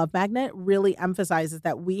your book, Love Magnet, really emphasizes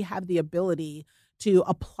that we have the ability to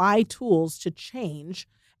apply tools to change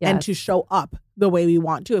and to Yes. show up the way we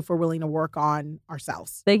want to if we're willing to work on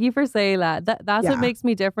ourselves. Thank you for saying that. That's Yeah. what makes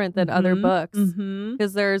me different than other Mhm. books. Mhm.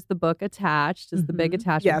 Because there's the book Attached, is the big Mhm.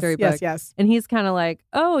 attachment Yes, theory yes, book. yes. And he's kind of like,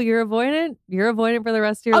 oh, you're avoidant? You're avoidant for the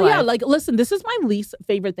rest of your Oh life. yeah, like listen, this is my least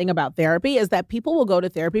favorite thing about therapy is that people will go to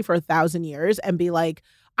therapy for 1,000 years and be like,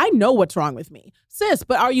 I know what's wrong with me, sis,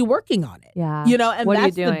 but are you working on it? Yeah. You know, and What are you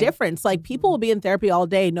that's the doing? difference. Like people will be in therapy all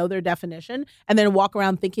day, know their definition, and then walk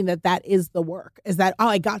around thinking that that is the work. Is that, oh,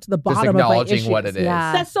 I got to the Just bottom of my acknowledging issues. what it is.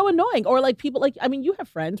 Yeah. That's so annoying. Or like people like, I mean, you have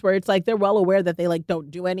friends where it's like they're well aware that they like don't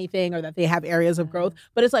do anything or that they have areas of growth,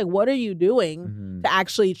 but it's like, what are you doing Mhm. to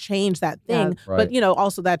actually change that thing? Right. But you know,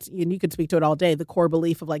 also that's, and you could speak to it all day, the core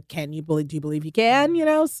belief of like, do you believe you can, you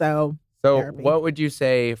know? So therapy. What would you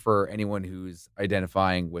say for anyone who's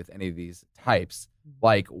identifying with any of these types?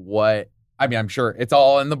 Like what, I mean, I'm sure it's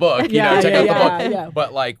all in the book, check out the book. Yeah.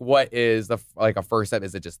 But like, what is the, like a first step?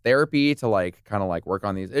 Is it just therapy to like, kind of like work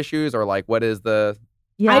on these issues, or like, what is the,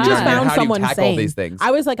 Yeah. I just and found how do you someone tackle saying these things?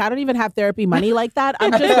 I was like, I don't even have therapy money like that.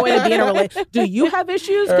 I'm just going to be in a relationship. Do you have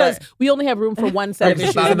issues? Because we only have room for one set of It's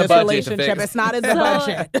issues not in in the this budget to relationship. fix. It's not in the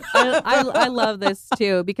So, budget. I love this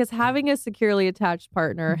too, because having a securely attached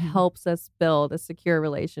partner Mm-hmm. helps us build a secure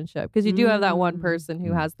relationship, because you do have that one person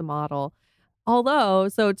who has the model. Although,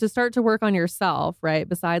 so to start to work on yourself, right,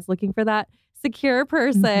 besides looking for that secure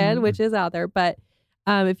person, Mhm. which is out there, but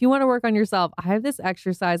if you want to work on yourself, I have this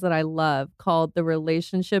exercise that I love called the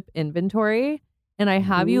relationship inventory. And I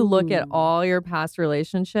have you look at Ooh. all your past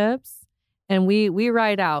relationships, and we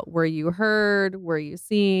write out, were you heard? Were you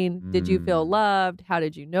seen? Did you feel loved? How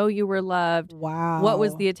did you know you were loved? Wow. What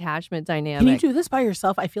was the attachment dynamic? Can you do this by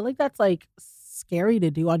yourself? I feel like that's like scary to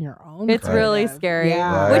do on your own. It's kind really of. scary,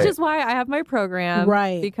 Yeah. which is why I have my program,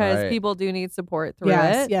 Right. Because Right. people do need support through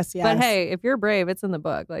Yes, it. yes, yes. But hey, if you're brave, it's in the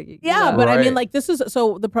book. Like, Yeah, know. but I mean, Right. like, this is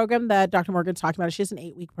so the program that Dr. Morgan's talking about. She has an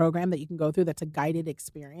 8-week program that you can go through. That's a guided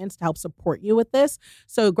experience to help support you with this.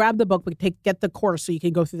 So grab the book, but get the course so you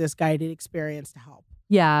can go through this guided experience to help.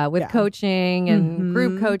 Yeah, with Yeah. coaching and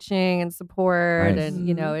group Mhm. coaching and support, Nice. and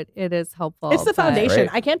it is helpful. It's the but- foundation. Right.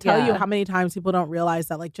 I can't tell you Yeah. how many times people don't realize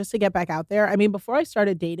that, like, just to get back out there. I mean, before I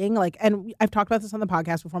started dating, like, and I've talked about this on the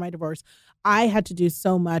podcast before my divorce, I had to do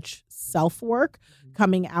so much self work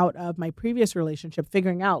coming out of my previous relationship,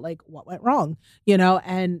 figuring out like what went wrong, you know?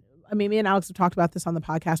 And I mean, me and Alex have talked about this on the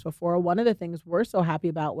podcast before. One of the things we're so happy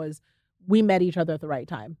about was we met each other at the right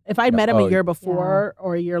time. If I'd met him Oh, a year before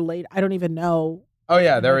or a year late, I don't even know. Oh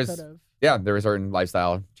yeah, there I was could've. there were certain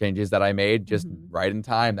lifestyle changes that I made just Mhm. right in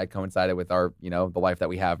time that coincided with our, the life that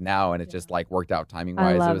we have now, and it just like worked out timing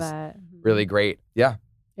I wise. love It was it. really great. Yeah.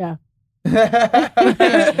 Yeah.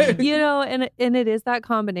 You know, and it is that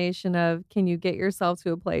combination of, can you get yourself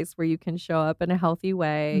to a place where you can show up in a healthy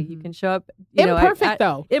way? You Mhm. can show up, you know, Imperfect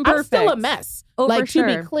though. I'm still a imperfect. mess. Oh, like for to sure.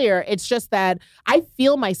 be clear, it's just that I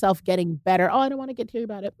feel myself getting better. Oh, I don't want to get teary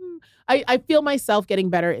about it. I feel myself getting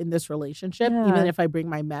better in this relationship, Yeah. even if I bring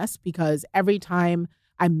my mess, because every time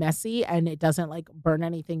I'm messy and it doesn't like burn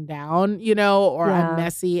anything down, you know, or Yeah. I'm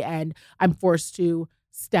messy and I'm forced to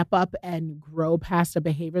step up and grow past a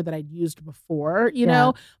behavior that I'd used before, you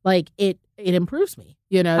know, like it improves me,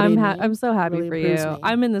 you know. what I mean? I'm so happy Really for improves you. me.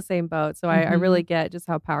 I'm in the same boat, so I Mhm. really get just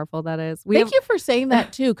how powerful that is. Thank you for saying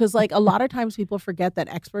that too, because like a lot of times people forget that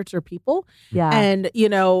experts are people. Yeah. And, you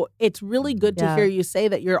know, it's really good to Yeah. hear you say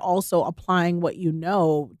that you're also applying what you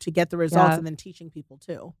know to get the results Yeah. and then teaching people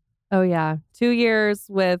too. Oh yeah, 2 years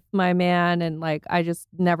with my man, and like I just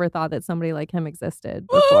never thought that somebody like him existed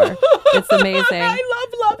before. It's amazing. I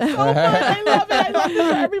love so much. I love it. I love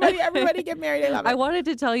it. Everybody get married. I love it. I wanted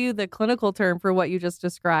to tell you the clinical term for what you just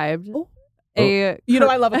described. Oh. You know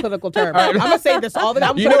I love a clinical term. All right. I'm gonna say this all the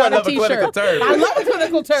time. I'm You putting know it I on love a clinical t-shirt. term. I love a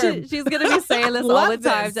clinical term. She's gonna be saying this all the Love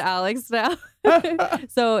time this. to Alex now.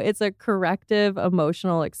 So it's a corrective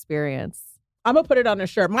emotional experience. I'm gonna put it on a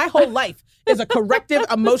shirt. My whole life is a corrective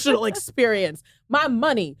emotional experience. My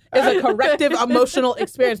money is a corrective emotional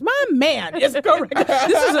experience. My man is correct.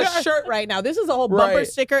 This is a shirt right now. This is a whole bumper Right.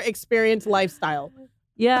 sticker experience lifestyle.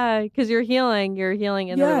 Yeah, because you're healing in the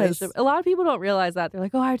Yes. relationship. A lot of people don't realize that. They're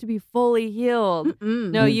like, oh, I have to be fully healed.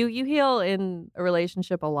 Mm-mm. No, you heal in a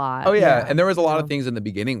relationship a lot. Oh yeah. Yeah. And there was a lot Yeah. of things in the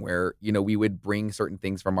beginning where, we would bring certain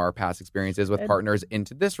things from our past experiences with And- partners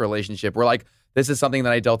into this relationship. We're like, this is something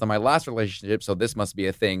that I dealt in my last relationship, so this must be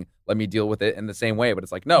a thing. Let me deal with it in the same way. But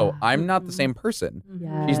it's like, no, Yeah. I'm not the Mhm. same person.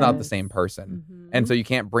 Yeah. She's not the Yes. same person. Mhm. And so you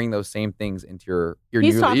can't bring those same things into your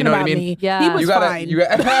He's new, talking you know about what I mean? me. Yeah. He was You gotta, fine. you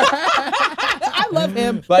got I love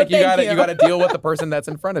him. like but you thank gotta you gotta deal with the person that's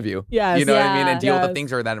in front of you. Yes. You know what I mean? Yeah. And deal with the Yes.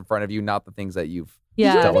 things that are that in front of you, not the things that you've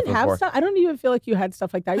Yeah. Did you dealt with even have before. stuff? I don't even feel like you had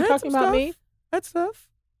stuff like that. Are you I had talking some about stuff. me? That stuff.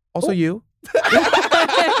 Also Oh. you.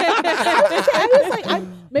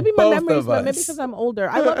 Maybe my Both memories, of but maybe us. because I'm older.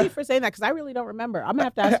 I love you for saying that because I really don't remember. I'm gonna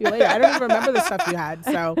have to ask you later. I don't even remember the stuff you had.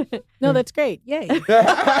 So no, that's great. Yay.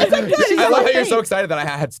 I love how you're so great. excited that I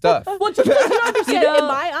had stuff. Well, because you understand, know- in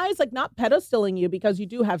my eyes, like not pedestaling you because you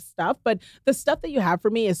do have stuff, but the stuff that you have for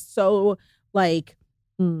me is so like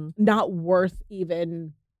not worth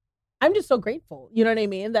even. I'm just so grateful. You know what I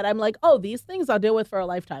mean? That I'm like, oh, these things I'll deal with for a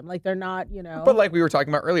lifetime. Like they're not, you know. But like we were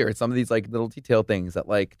talking about earlier, it's some of these like little detail things that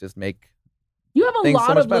like just make you have a things so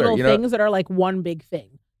lot much of better, little you know? things that are like one big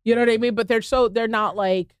thing. You know what I mean? But they're not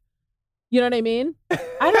like, you know what I mean?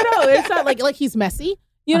 I don't know. It's not like he's messy.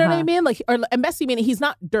 You know what I mean? Like, or messy meaning he's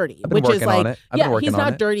not dirty, which is like, he's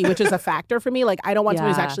not dirty, which is a factor for me. Like, I don't want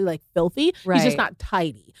someone who's actually like filthy. Right. He's just not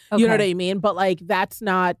tidy. You know what I mean? But like, that's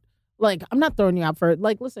not. Like, I'm not throwing you out for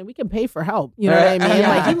like, listen, we can pay for help. You know what I mean? Yeah.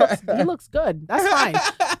 Like he looks good. That's fine.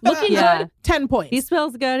 Looking good, 10 points. He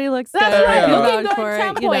smells good. He looks That's good. right. Yeah. Looking good, For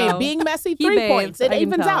 10 it, you points. know. Being messy, He 3 bathes, points. It I can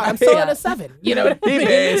evens tell. out. I'm still Yeah. at a 7. You know what I He mean?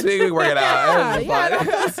 pays, we can work it out. Yeah, it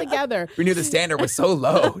all goes together. We knew the standard was so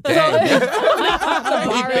low. Dang. The bar He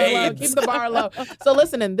is low. bathes. Keep the bar low. So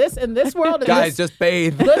listen, in this world, Guys, just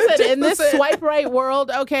bathe. listen, in this swipe right world,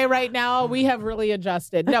 okay, right now we have really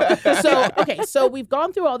adjusted. No, so we've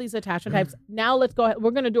gone through all these attachment types. Now let's go ahead.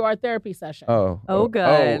 We're gonna do our therapy session. Oh,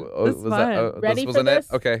 good. This is was fun. that, Ready wasn't for it?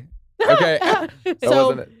 this? Okay. That So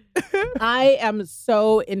wasn't it. I am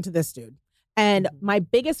so into this dude. And my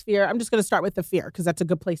biggest fear, I'm just going to start with the fear because that's a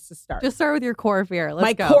good place to start. Just start with your core fear. Let's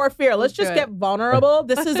my go. core fear. Let's just do get it. vulnerable.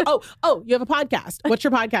 This is, you have a podcast. What's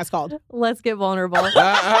your podcast called? Let's get vulnerable. Right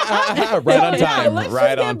on time. Let's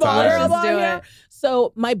Right just on get vulnerable Let's do here. it.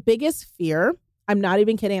 So my biggest fear, I'm not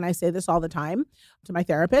even kidding, and I say this all the time to my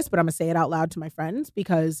therapist, but I'm going to say it out loud to my friends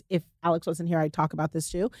because if Alex wasn't here, I'd talk about this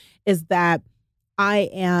too, is that I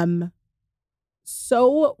am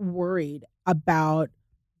so worried about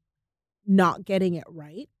not getting it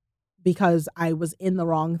right because I was in the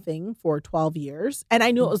wrong thing for 12 years. And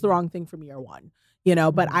I knew it was the wrong thing from year one, you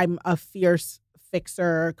know, but I'm a fierce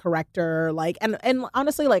fixer, corrector, like, and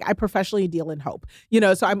honestly, like I professionally deal in hope, you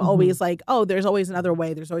know, so I'm always like, oh, there's always another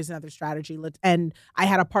way. There's always another strategy. And I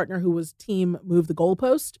had a partner who was team move the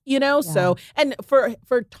goalpost, you know, so, and for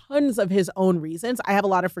tons of his own reasons, I have a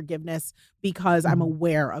lot of forgiveness because I'm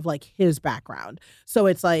aware of like his background. So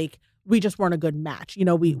it's like, we just weren't a good match. You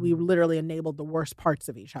know, we literally enabled the worst parts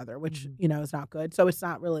of each other, which, you know, is not good. So it's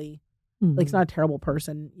not really like, it's not a terrible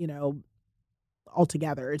person, you know,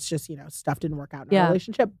 altogether. It's just, you know, stuff didn't work out in our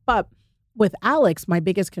relationship. But with Alex, my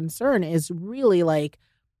biggest concern is really like,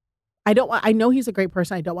 I know he's a great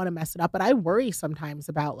person. I don't want to mess it up, but I worry sometimes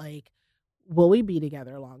about like, will we be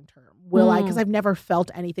together long term? Will I? Because I've never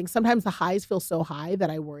felt anything. Sometimes the highs feel so high that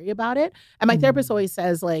I worry about it. And my therapist always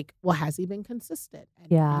says like, well, has he been consistent?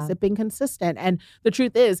 And has it been consistent? And the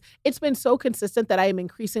truth is, it's been so consistent that I am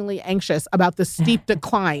increasingly anxious about the steep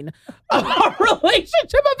decline of our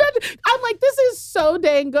relationship. I'm like, this is so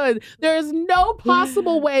dang good. There is no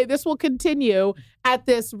possible way this will continue at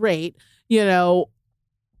this rate, you know,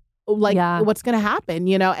 like what's going to happen,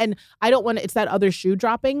 you know? And I don't want to, it's that other shoe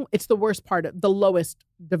dropping. It's the worst part of the lowest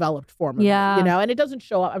developed form of it, you know? And it doesn't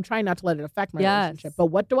show up. I'm trying not to let it affect my relationship, but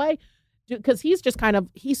what do I do? Because he's just kind of,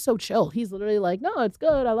 he's so chill. He's literally like, no, it's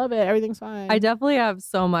good. I love it. Everything's fine. I definitely have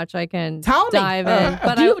so much I can dive in.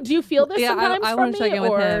 But do you feel this sometimes I from want to check me, in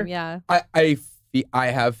with or? him. Yeah. I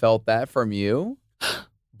have felt that from you.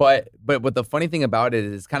 But what the funny thing about it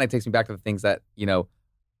is kind of takes me back to the things that, you know,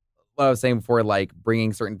 what I was saying before, like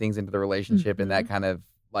bringing certain things into the relationship and that kind of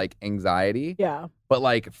like anxiety. Yeah. But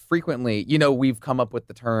like frequently, you know, we've come up with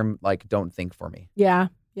the term like, don't think for me. Yeah.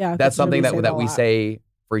 Yeah. That's something that we lot. say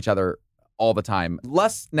for each other all the time.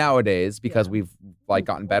 Less nowadays because we've like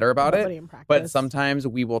gotten better about it. But sometimes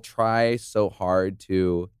we will try so hard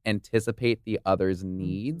to anticipate the other's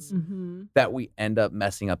needs that we end up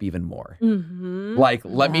messing up even more. Like,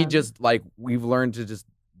 let me just like, we've learned to just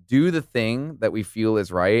do the thing that we feel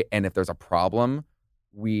is right. And if there's a problem,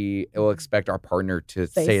 we will expect our partner to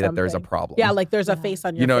say that there's a problem. Yeah, like there's a face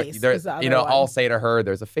on your face. I'll say to her,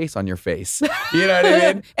 there's a face on your face. You know what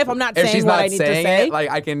I mean? If I'm not if saying she's what not I need to saying say. it, like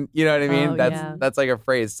I can, you know what I mean? That's like a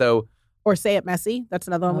phrase. So, or say it messy. That's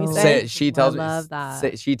another one we say. She tells I love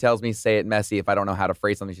that. She tells me say it messy. If I don't know how to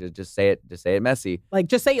phrase something, she says just say it messy. Like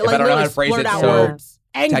just say it. If Like I don't know how to phrase blurt it out so words.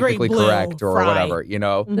 Angry technically blue correct or fry. whatever, you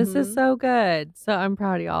know? This is so good. So I'm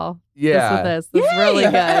proud of y'all. Yeah. This is really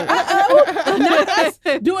good. Not us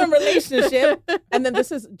doing relationship. And then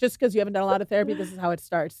this is just because you haven't done a lot of therapy, this is how it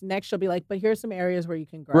starts. Next, she'll be like, but here's some areas where you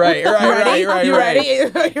can grow. Right. You ready?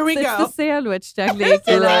 Here we It's go. the sandwich technique.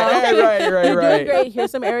 You know? You're doing great.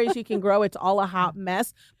 Here's some areas you can grow. It's all a hot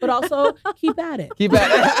mess, but also keep at it. Keep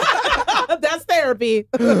at it. That's therapy.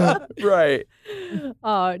 Right.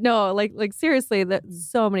 Oh no, like seriously, that's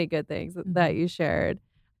so many good things that you shared.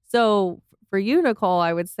 So for you, Nicole,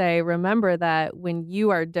 I would say remember that when you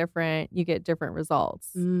are different, you get different results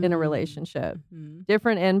in a relationship.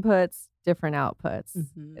 Different inputs, different outputs.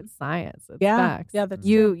 Mhm. It's science. It's Yeah. facts. Yeah, that's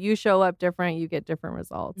You show up different, you get different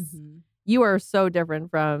results. Mhm. You are so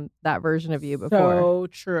different from that version of you before. So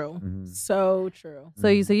true. Mhm. So true. So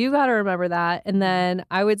you got to remember that. And then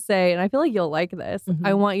I would say, and I feel like you'll like this, Mhm.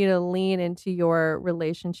 I want you to lean into your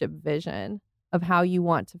relationship vision of how you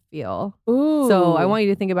want to feel. Ooh. So I want you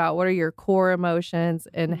to think about what are your core emotions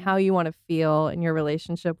and how you want to feel in your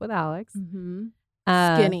relationship with Alex. Mhm.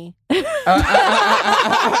 Uh, Skinny. So-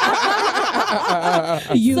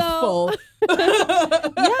 Youthful.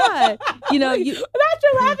 Yeah. You know, you Not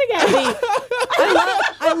you laughing at me.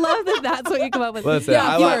 I love that that's what you come up with. Listen,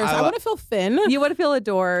 Yeah, I viewers, like- I want to feel thin. You want to feel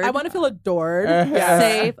adored. I want to feel adored.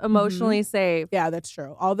 safe, emotionally safe. Yeah, that's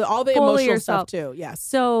true. All the Fully emotional yourself. stuff too. Yes.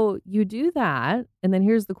 So you do that, and then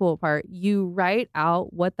here's the cool part. You write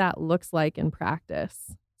out what that looks like in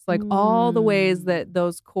practice. It's like all the ways that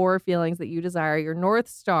those core feelings that you desire, your North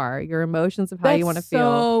Star, your emotions of how you want to feel.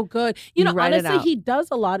 So good. You know, write it honestly, out. he does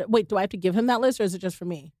a lot of. Wait, do I have to give him that list, or is it just for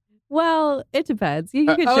me? Well, it depends. You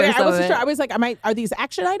can share Okay, I some of wasn't it. sure. I was like, are these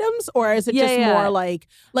action items, or is it Yeah, just yeah. more like?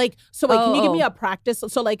 So wait, can you give me Oh. a practice?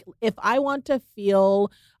 So like, if I want to feel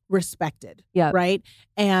respected, Yeah. right,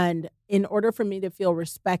 and in order for me to feel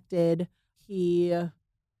respected, he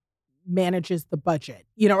manages the budget,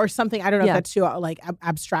 or something. I don't know Yeah. if that's too like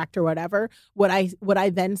abstract or whatever. Would I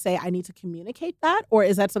then say I need to communicate that, or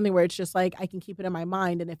is that something where it's just like I can keep it in my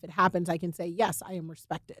mind, and if it happens, I can say yes, I am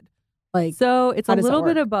respected. Like, So it's how a does that little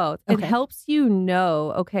bit work? of both. It Okay. helps you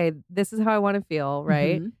know, okay, this is how I want to feel,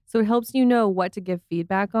 right? Mhm. So it helps you know what to give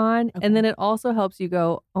feedback on. Okay. And then it also helps you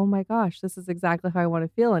go, oh my gosh, this is exactly how I want to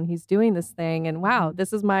feel. And he's doing this thing. And wow,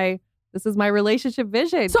 this is my relationship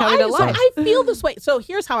vision so coming to life. I feel this way. So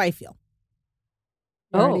here's how I feel.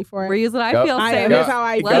 You ready for it? We're using I Go. feel I know. same. Here's how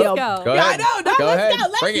I Let's feel. go. Go Yeah, ahead. I know. No, Go let's ahead.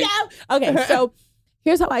 go. Bring it. Let's go. Okay, so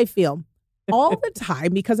here's how I feel. All the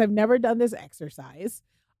time, because I've never done this exercise,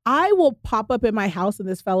 I will pop up in my house and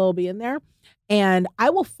this fellow will be in there, and I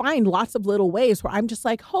will find lots of little ways where I'm just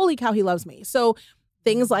like, holy cow, he loves me. So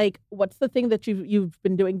things like, what's the thing that you've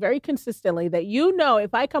been doing very consistently that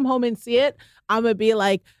if I come home and see it, I'm gonna be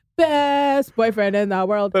like, best boyfriend in the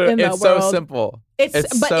world. It's so simple. When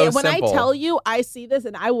simple. I tell you, I see this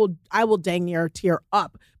and I will dang near tear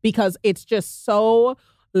up because it's just so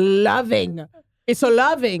loving. It's so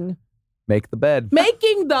loving. Make the bed.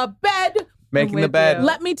 Making the bed. Making the with bed. you.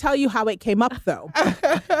 Let me tell you how it came up though.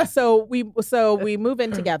 so we move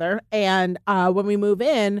in together, and when we move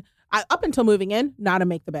in, up until moving in, not a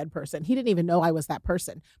make the bed person. He didn't even know I was that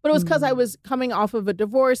person. But it was because I was coming off of a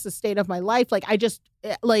divorce, the state of my life. Like it was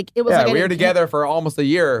Yeah, like I we were didn't- together for almost a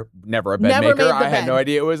year. Never a bed Never maker. made the I had bed. no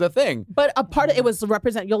idea it was a thing. But a part of it was to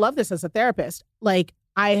represent, you'll love this as a therapist. Like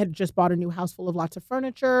I had just bought a new house full of lots of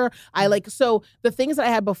furniture. So the things that I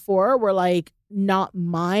had before were like not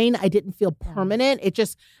mine. I didn't feel permanent. It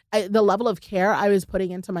just, the level of care I was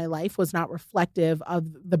putting into my life was not reflective of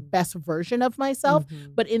the best version of myself.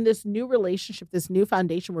 But in this new relationship, this new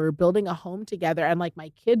foundation, where we're building a home together and like my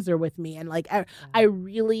kids are with me. And like, I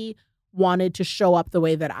really wanted to show up the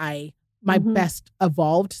way that my best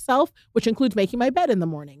evolved self, which includes making my bed in the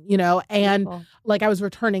morning, and Beautiful. like I was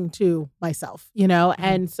returning to myself,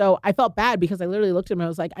 and so I felt bad because I literally looked at him and I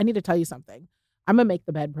was like, I need to tell you something. I'm a make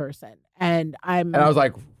the bed person. And I was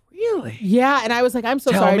like, really? Yeah. And I was like, I'm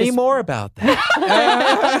so Tell sorry. me to more about that.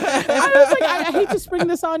 I was like, I hate to spring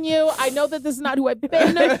this on you. I know that this is not who I've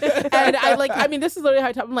been. And this is literally how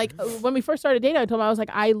I told him. Like when we first started dating, I told him, I was like,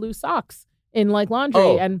 I lose socks in like laundry.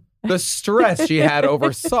 Oh. And The stress she had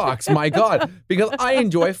over socks, my God. Because I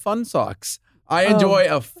enjoy fun socks. I enjoy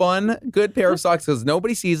a fun, good pair of socks because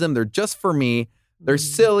nobody sees them. They're just for me. They're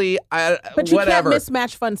silly. But you whatever. can't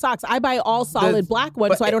mismatch fun socks. I buy all solid black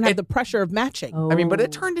ones, but so I don't have it- the pressure of matching. I mean, but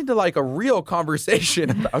it turned into like a real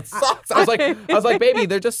conversation about socks. I was like, baby,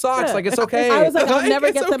 they're just socks. Like, it's okay. I was like, I'll never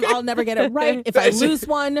it's get them. okay. I'll never get it right. If I lose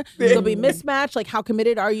one, they'll be mismatched. Like, how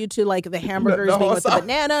committed are you to like the hamburgers The being whole with the sock.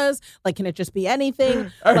 bananas? Like, can it just be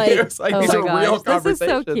anything? It's like Oh these my are gosh, real this is so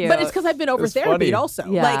conversations. cute. But it's because I've been over It's funny. therapied also.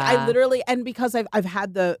 Yeah. Like I literally, and because I've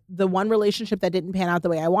had the one relationship that didn't pan out the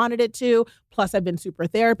way I wanted it to, plus I've been super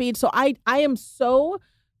therapied. So I am so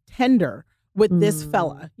tender with this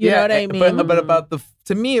fella. You know what I mean? But about the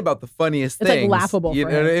funniest It's, like, things. laughable You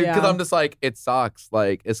for know him, what I mean? yeah. Because I'm just like, it sucks.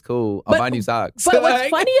 Like, it's cool. I'll But- buy new socks. But what's Like-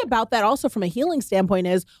 funny about that also from a healing standpoint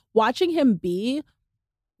is watching him be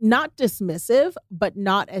not dismissive, but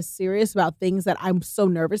not as serious about things that I'm so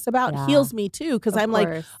nervous about Yeah. heals me too. Because Of I'm like,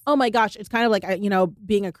 course. oh my gosh, it's kind of like,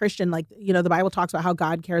 being a Christian, like, the Bible talks about how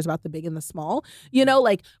God cares about the big and the small,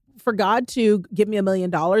 like for God to give me $1 million,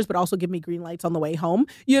 but also give me green lights on the way home.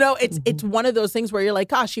 It's one of those things where you're like,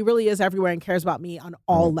 gosh, he really is everywhere and cares about me on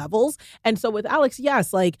all levels. And so with Alex,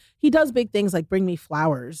 yes, like he does big things like bring me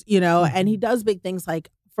flowers, and he does big things like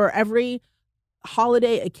for every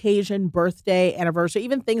holiday, occasion, birthday, anniversary,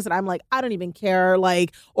 even things that I'm like, I don't even care,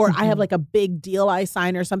 like, or I have like a big deal I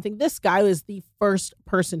sign or something. This guy was the first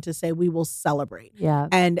person to say we will celebrate. Yeah.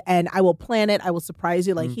 And I will plan it. I will surprise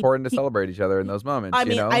you. Like It's important to celebrate each other in those moments. I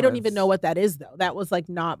mean, I don't even know what that is though. That was like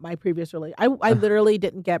not my previous relationship. I literally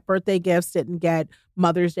didn't get birthday gifts, didn't get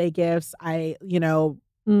Mother's Day gifts.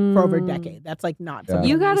 For over a decade. That's like not something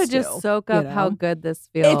You I'm gotta used just to, soak up how good this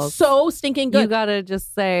feels. It's so stinking good. You gotta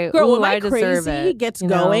just say, girl, ooh, when my I deserve crazy it. gets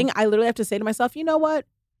going, I literally have to say to myself, you know what?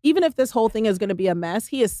 Even if this whole thing is going to be a mess,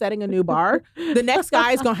 he is setting a new bar. The next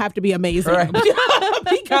guy is going to have to be amazing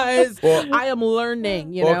because I am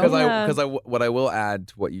learning, Because what I will add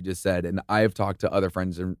to what you just said, and I've talked to other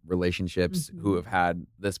friends in relationships who have had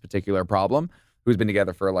this particular problem, who's been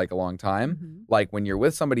together for like a long time. Like when you're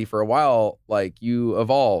with somebody for a while, like you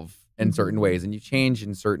evolve in certain ways and you change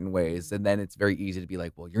in certain ways. And then it's very easy to be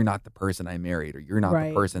like, well, you're not the person I married or you're not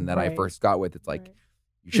the person that I first got with. It's like,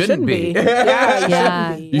 you shouldn't be.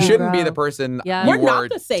 You shouldn't be the person you We're were not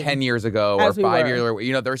the same 10 years ago or 5 years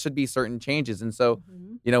ago. There should be certain changes. And so,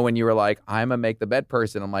 when you were like, I'm a make the bed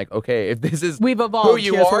person, I'm like, okay, if this is We've evolved. who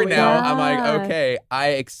you are now, I'm like, okay, I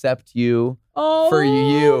accept you for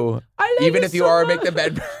you. Even if you are a make the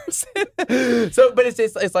bed person. So, but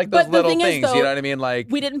it's like those little things, you know what I mean? Like,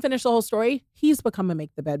 we didn't finish the whole story. He's become a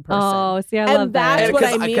make the bed person. Oh, see, I love that. That's what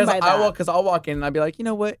I mean by that. Because I'll walk in and I'll be like, you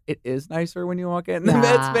know what? It is nicer when you walk in. The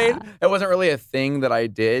bed's made. It wasn't really a thing that I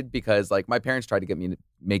did because like my parents tried to get me to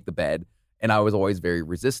make the bed. And I was always very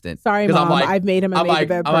resistant. Sorry, Mom. I've made him a make the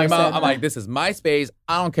bed person. Mom, I'm like, this is my space.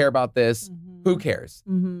 I don't care about this. Who cares?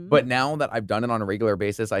 But now that I've done it on a regular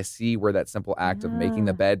basis, I see where that simple act of making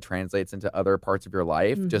the bed translates into other parts of your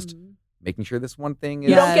life. Just making sure this one thing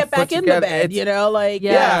is you don't get back in the bed,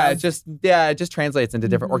 it just translates into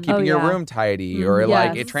different, or keeping your room tidy, or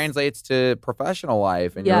like it translates to professional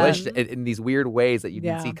life and your relationship in these weird ways that you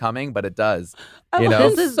didn't see coming, but it does.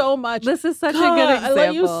 This is so much. This is such a good example. I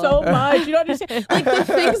love you so much. You don't understand. Like the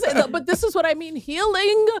things, but this is what I mean.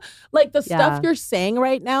 Healing, like the stuff you're saying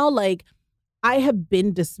right now. Like I have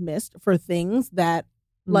been dismissed for things that,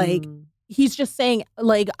 like. He's just saying,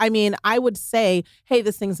 like, I mean, I would say, hey,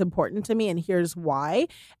 this thing's important to me and here's why.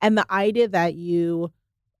 And the idea that you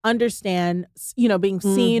understand, being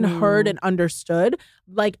seen, heard, and understood,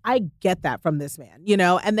 like, I get that from this man,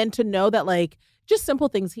 and then to know that, like, just simple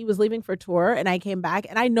things. He was leaving for tour and I came back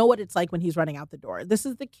and I know what it's like when he's running out the door. This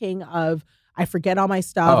is the king of, I forget all my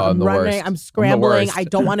stuff. I'm running. Worst. I'm scrambling. I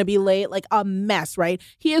don't want to be late. Like a mess, right?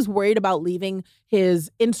 He is worried about leaving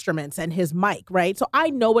his instruments and his mic, right? So I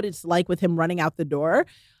know what it's like with him running out the door.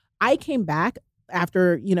 I came back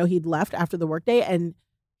after, he'd left after the workday and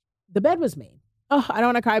the bed was made. Oh, I don't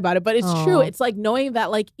want to cry about it, but it's true. It's like knowing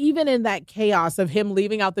that, like, even in that chaos of him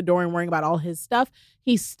leaving out the door and worrying about all his stuff,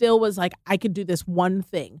 he still was like, I could do this one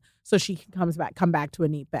thing so she can come back to a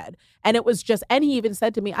neat bed. And it was just, and he even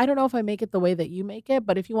said to me, I don't know if I make it the way that you make it,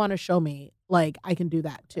 but if you want to show me, like, I can do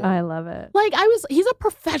that too. I love it. Like, he's a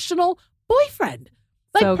professional boyfriend.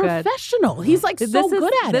 Like, so professional. Good. He's like good at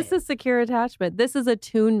it. This is secure attachment. This is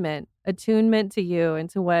attunement to you and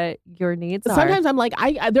to what your needs are. Sometimes I'm like,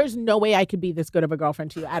 there's no way I could be this good of a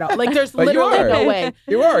girlfriend to you at all. Like, there's literally no way.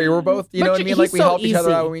 You were both, you know what I mean? Like, we help each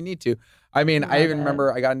other out when we need to. I mean, I even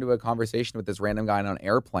remember I got into a conversation with this random guy on an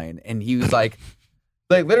airplane, and he was like,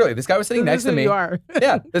 literally, this guy was sitting next to me. You are.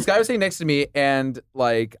 Yeah, this guy was sitting next to me, and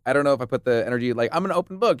like, I don't know if I put the energy, like, I'm an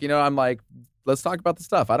open book, I'm like, let's talk about the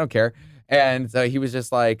stuff. I don't care. And so he was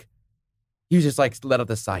just like, let out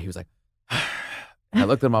this sigh. He was like, and I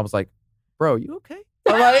looked at him. I was like, bro, you okay?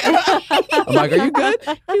 I'm like, are you good?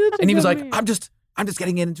 And he was like, I'm just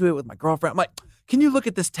getting into it with my girlfriend. I'm like, can you look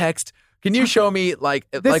at this text? Can you show me like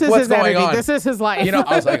what's going on? This is his life.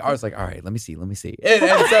 I was like, all right, let me see. And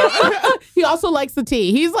so he also likes the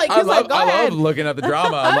tea. He's like, go ahead. I love looking at the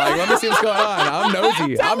drama. I'm like, let me see what's going on.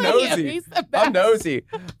 I'm nosy.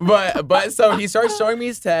 But so he starts showing me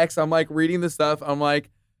his text. I'm like reading the stuff. I'm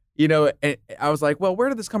like, and I was like, well, where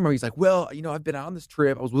did this come from? He's like, well, I've been out on this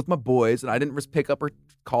trip. I was with my boys and I didn't pick up her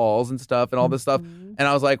calls and stuff and all this stuff. And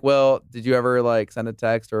I was like, well, did you ever like send a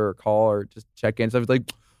text or call or just check in? So I was like,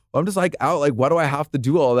 well, I'm just like out. Like, why do I have to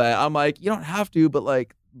do all that? I'm like, you don't have to, but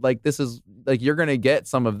like this is like, you're going to get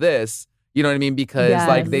some of this, you know what I mean? Because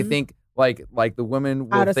like they think like the women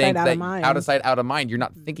will think that out of sight, out of mind, you're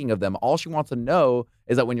not thinking of them. All she wants to know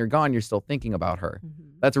is that when you're gone, you're still thinking about her.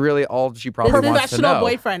 That's really all she probably wants to Professional know.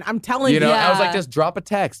 boyfriend. I'm telling you. You know, I was like, Yeah. just drop a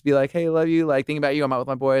text. Be like, hey, love you. Like, thinking about you. I'm out with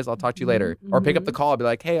my boys. I'll talk to you later. Or pick up the call. Be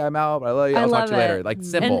like, hey, I'm out. But I love you. I I'll talk love to you later. it. Like,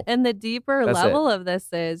 simple. And the deeper That's level of this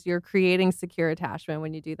is you're creating secure attachment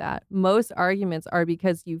when you do that. Most arguments are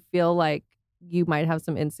because you feel like you might have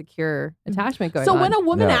some insecure attachment going on. So when a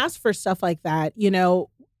woman Yeah. asks for stuff like that, you know,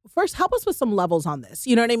 first help us with some levels on this.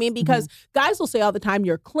 You know what I mean? Because guys will say all the time,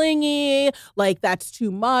 you're clingy, like that's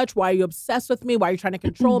too much. Why are you obsessed with me? Why are you trying to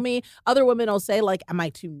control me? Other women will say like, am I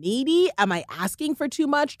too needy? Am I asking for too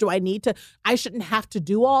much? Do I need to, I shouldn't have to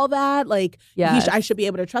do all that. Like Yes. I should be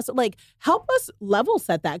able to trust it. Like help us level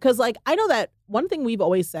set that. Cause like, I know that one thing we've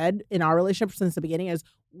always said in our relationship since the beginning is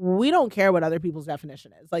we don't care what other people's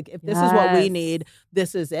definition is. Like if this is what we Yes. need,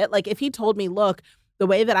 this is it. Like if he told me, look, the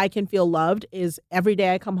way that I can feel loved is every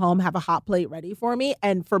day I come home, have a hot plate ready for me.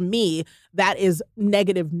 And for me, that is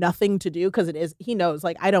negative nothing to do because it is, he knows,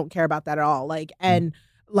 like, I don't care about that at all. Like, and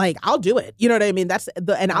like, I'll do it. You know what I mean?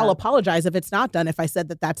 And I'll apologize if it's not done, if I said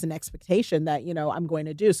that that's an expectation that, you know, I'm going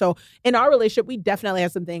to do. So in our relationship, we definitely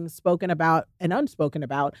have some things spoken about and unspoken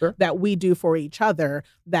about that we do for each other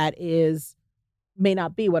that may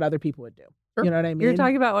not be what other people would do. You know what I mean? You're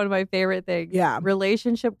talking about one of my favorite things. Yeah.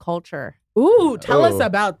 Relationship culture. Ooh, tell us Oh.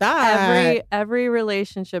 about that. Every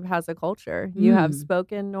relationship has a culture. You have Mm.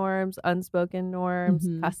 spoken norms, unspoken norms,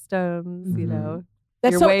 Mhm. customs, you Mhm. know.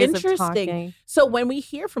 That's your so ways of interesting. talking. So when we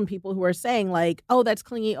hear from people who are saying like, oh, that's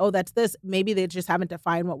clingy, oh, that's this, maybe they just haven't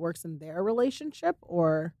defined what works in their relationship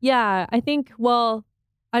or. Yeah, I think, well,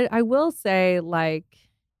 I will say, like,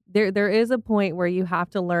 there is a point where you have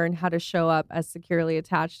to learn how to show up as securely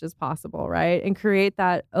attached as possible, right? And create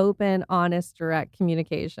that open, honest, direct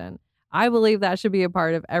communication. I believe that should be a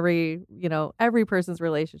part of every person's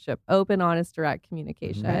relationship, open, honest, direct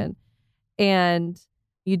communication. And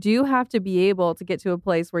you do have to be able to get to a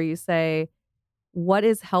place where you say, what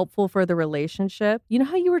is helpful for the relationship? You know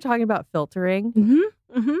how you were talking about filtering?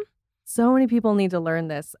 Mm-hmm. Mm-hmm. So many people need to learn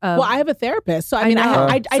this. Well, I have a therapist, so I I mean, know.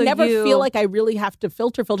 I So never you- feel like I really have to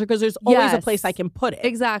filter because there's always a Yes. place I can put it.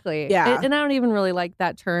 Exactly. Yeah. And I don't even really like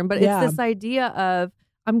that term, but Yeah. it's this idea of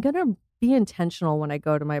I'm going to be intentional when I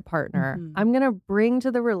go to my partner. Mhm. I'm going to bring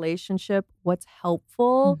to the relationship what's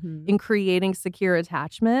helpful Mhm. in creating secure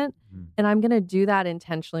attachment. Mhm. And I'm going to do that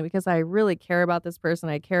intentionally because I really care about this person.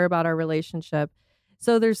 I care about our relationship.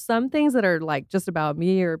 So there's some things that are like just about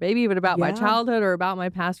me or maybe even about my Yeah. childhood or about my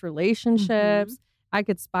past relationships. I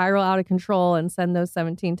could spiral out of control and send those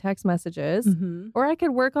 17 text messages. Mhm. Or I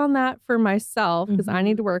could work on that for myself because I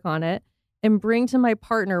need to work on it and bring to my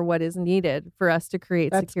partner what is needed for us to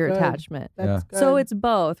create That's secure good. attachment. That's good. So it's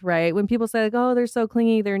both, right? When people say like, oh, they're so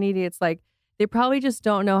clingy, they're needy, it's like they probably just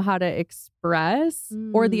don't know how to express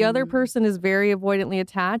or the other Mm. person is very avoidantly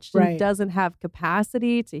attached and Right. doesn't have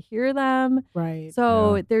capacity to hear them. right.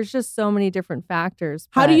 So there's just so many different factors.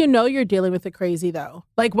 How do but- you know you're dealing with a crazy though?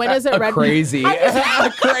 Like when is it a red? crazy. I'm just-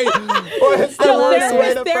 A crazy. What's the Yo, worst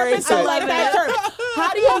way to therapists phrase are it? like that term.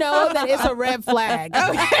 How do you know that it's a red flag?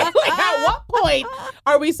 Okay. Like at what point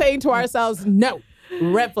are we saying to ourselves, no,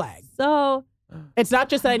 red flag? So It's not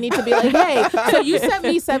just that I need to be like, hey, so you sent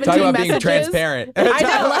me 17 Talk about messages. being transparent.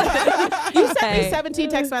 I know. You sent me Okay. 17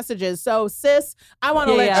 text messages. So, sis, I want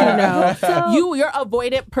to Yeah, let yeah. you know So- your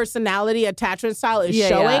avoidant personality attachment style is Yeah,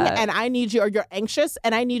 showing, yeah. and I need you, or you're anxious,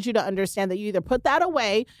 and I need you to understand that you either put that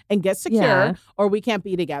away and get secure, Yeah. or we can't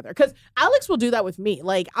be together. Because Alex will do that with me.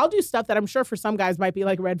 Like, I'll do stuff that I'm sure for some guys might be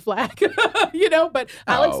like red flag, you know, but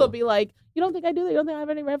Alex Oh. will be like, you don't think I do that? You don't think I have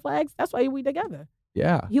any red flags? That's why we together.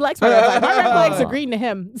 Yeah. He likes my red flags. My red flags are green to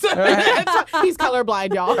him. So he's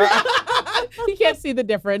colorblind, y'all. He can't see the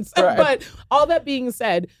difference. Right. But all that being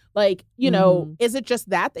said, like, you know, Mhm. is it just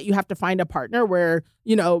that you have to find a partner where,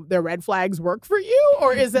 you know, their red flags work for you?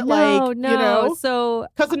 Or is it like, you know, So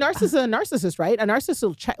because a narcissist is a narcissist, right? A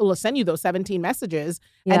narcissist will send you those 17 messages.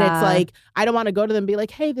 And it's yeah. like, I don't want to go to them and be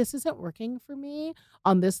like, hey, this isn't working for me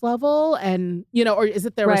on this level. And, you know, or is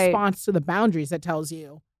it their Right. response to the boundaries that tells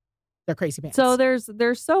you they're crazy pants? So there's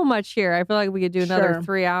so much here. I feel like we could do another Sure.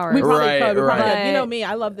 3 hours. we probably Right, could. We probably right. could. You know me,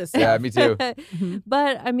 I love this Yeah, stuff. me too. Mhm.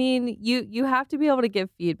 But I mean, you have to be able to give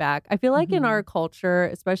feedback. I feel like in Mhm. our culture,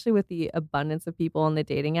 especially with the abundance of people on the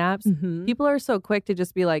dating apps, Mhm. people are so quick to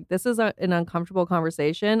just be like, "This is an uncomfortable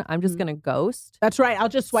conversation. I'm just Mhm. gonna ghost. That's right. I'll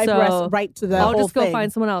just swipe So, right to the I'll whole just go thing.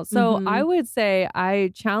 find someone else." So Mhm. I would say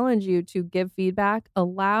I challenge you to give feedback.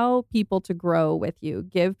 Allow people to grow with you.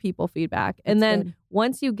 Give people feedback, and That's then good.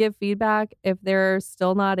 once you give feedback, if they're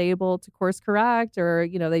still not able to course correct or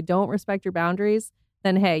they don't respect your boundaries,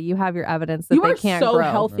 then hey, you have your evidence that You they are can't so grow.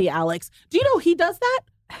 healthy, Alex. Do you know he does that?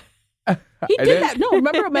 He did that. No,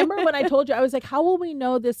 remember when I told you, I was like, how will we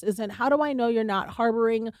know this isn't, how do I know you're not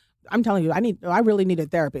harboring? I'm telling you, I really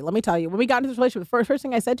needed therapy. Let me tell you, when we got into this relationship, the first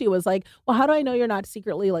thing I said to you was like, well, how do I know you're not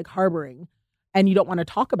secretly like harboring and you don't want to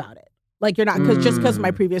talk about it? Like you're not, just because of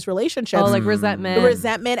my previous relationships. Oh, like resentment.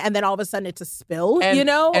 Resentment, and then all of a sudden it's a spill, you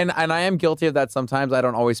know? And I am guilty of that sometimes. I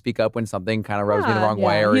don't always speak up when something kind of rubs me the wrong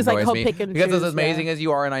way or He's like, annoys he'll me. pick and Because choose, as amazing as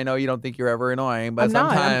you are, and I know you don't think you're ever annoying, but I'm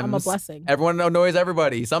not. sometimes I'm a blessing. Everyone annoys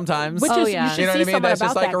everybody sometimes. Which is, yeah. you should You know what see I mean? someone That's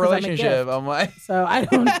just about like that a 'cause I'm relationship. gift. I'm like, So I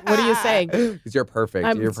don't, what are you saying? Because you're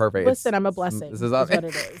perfect. You're perfect. Listen, I'm a blessing. This is what it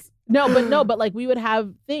is. But like we would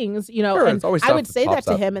have things, you know, Sure, and it's always I stuff would that say that pops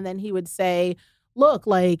to up. him, and then he would say, look,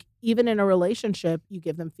 like even in a relationship, you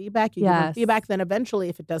give them feedback, give them feedback, then eventually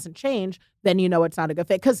if it doesn't change, then you know it's not a good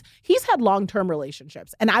fit. Because he's had long-term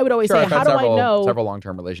relationships. And I would always say, I've how had do I know? several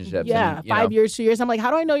long-term relationships. Yeah, and, 5 years, 2 years. I'm like,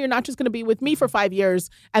 how do I know you're not just going to be with me for 5 years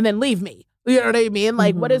and then leave me? You know what I mean?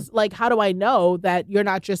 Like, what is, like, how do I know that you're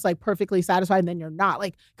not just like perfectly satisfied and then you're not?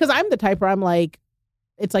 Like, because I'm the type where I'm like,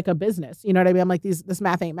 it's like a business. You know what I mean? I'm like, this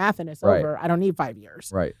math ain't math and it's over. I don't need 5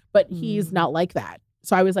 years. Right. But he's not like that.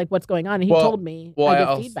 So I was like, what's going on? And he told me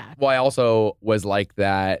I give feedback. Well, I also was like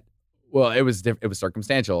that. Well, it was it was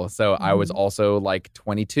circumstantial. So I was also like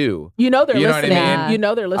 22. You know they're You know what I listening. mean? You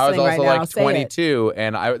know they're listening I was also right now. like Say 22,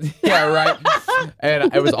 and I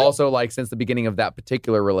and it was also like since the beginning of that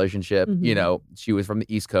particular relationship, you know, she was from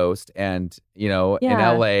the East Coast, and you know, in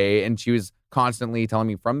LA, and she was constantly telling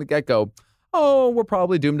me from the get go, oh, we're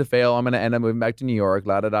probably doomed to fail. I'm going to end up moving back to New York,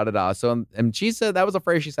 la da da da da. So, and she said that was a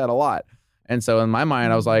phrase she said a lot. And so in my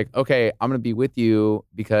mind, I was like, okay, I'm going to be with you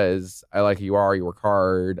because I like who you are. You work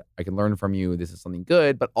hard. I can learn from you. This is something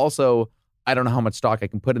good. But also, I don't know how much stock I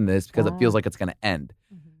can put in this because it feels like it's going to end.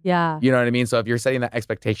 Yeah. You know what I mean? So if you're setting that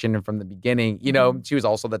expectation from the beginning, you know, she was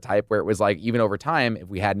also the type where it was like, even over time, if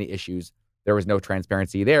we had any issues, there was no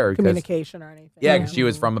transparency there. Communication or anything. Yeah, because she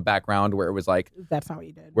was from a background where it was like, that's not what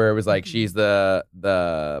you did. where it was like, she's the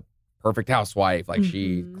perfect housewife. Like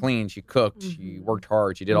she cleaned, she cooked, she worked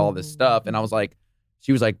hard, she did all this stuff. And I was like,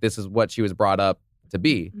 she was like, this is what she was brought up to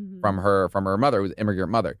be from her mother, who was an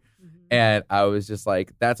immigrant mother. And I was just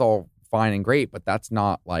like, that's all fine and great, but that's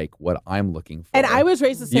not like what I'm looking for. And I was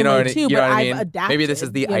raised the same way too, but I've adapted. Maybe this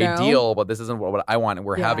is the ideal, but this isn't what I want. And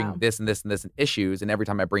we're having this and this and this and issues. And every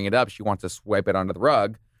time I bring it up, she wants to swipe it under the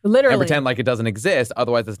rug. Literally. And pretend like it doesn't exist.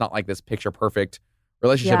 Otherwise, it's not like this picture perfect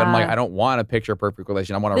relationship. And I'm like, I don't want a picture perfect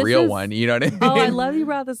relationship. I want a real one. You know what I mean? Oh, I love you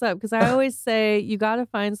brought this up because I always say you got to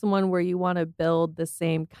find someone where you want to build the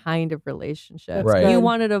same kind of relationship. Right. You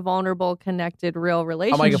wanted a vulnerable, connected, real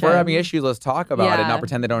relationship. I'm like, if we're having issues, let's talk about it, not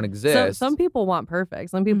pretend they don't exist. Some people want perfect.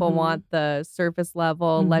 Some people want the surface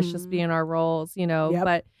level. Let's just be in our roles, you know.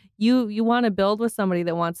 But you want to build with somebody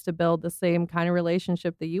that wants to build the same kind of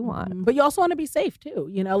relationship that you want. But you also want to be safe too,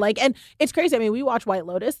 you know, like, and it's crazy. I mean, we watch White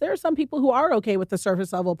Lotus. There are some people who are okay with the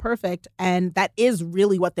surface level perfect. And that is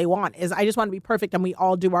really what they want is I just want to be perfect and we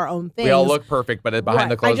all do our own things. We all look perfect, but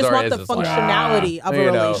behind the closed door I just want the functionality of a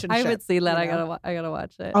relationship. I haven't seen that. I gotta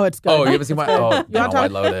watch it. Oh, it's good. Oh, you haven't seen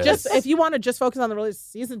White Lotus? Just if you want to just focus on the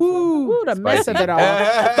relationship season 2, the mess of it all.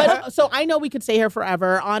 But so I know we could stay here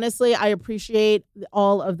forever. Honestly, I appreciate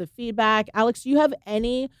all of the feedback. Alex, do you have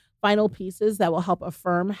any final pieces that will help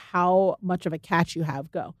affirm how much of a catch you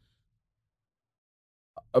have? Go.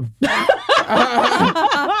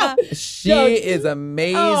 She is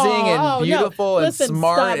amazing and beautiful and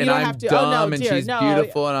smart, and I'm dumb, and she's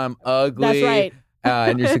beautiful, and I'm ugly. That's right.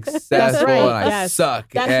 And you're successful, and I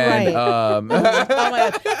suck. That's and, right. Oh my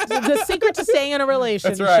God. The secret to staying in a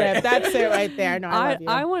relationship. That's it right there. No, I love you.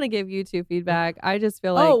 I want to give you two feedback. I just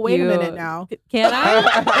feel like wait a minute now. Can I?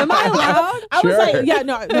 Am I allowed? I was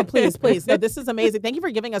like, no, please. No, this is amazing. Thank you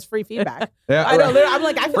for giving us free feedback. Yeah, I know. I'm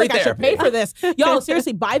like, I feel free like therapy. I should pay for this. Y'all,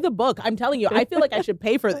 seriously, buy the book. I'm telling you, I feel like I should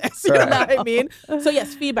pay for this. You know what I mean? So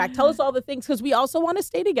yes, feedback. Tell us all the things because we also want to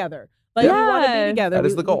stay together. Like we want to be together. That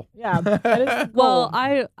is the goal. That is the goal.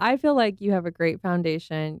 Well, I feel like you have a great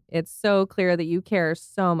foundation. It's so clear that you care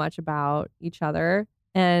so much about each other.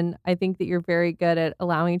 And I think that you're very good at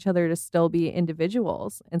allowing each other to still be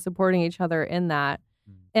individuals and supporting each other in that.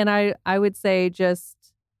 And I would say just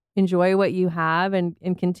enjoy what you have and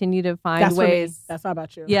continue to find ways. That's not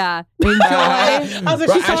about you. Yeah. Enjoy. I was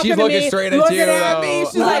like, she's looking straight at you. Me.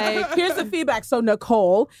 She's like, here's the feedback. So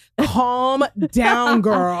Nicole, calm down,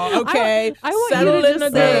 girl. Okay. I want settle you to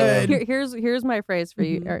just say, good. here's my phrase for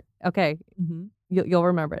you. Okay. You'll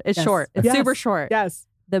remember it. It's short. It's super short. Yes.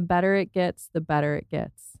 The better it gets, the better it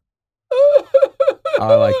gets.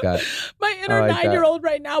 I like that. My inner 9-year-old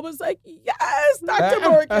right now was like, yes, Dr.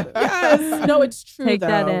 Morgan. Yes. No, it's true, Take though.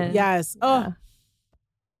 that in. Yes. Oh.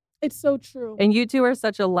 It's so true. And you two are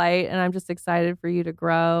such a light, and I'm just excited for you to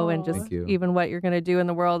grow and just Thank you. even what you're going to do in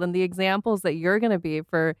the world and the examples that you're going to be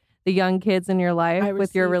for the young kids in your life I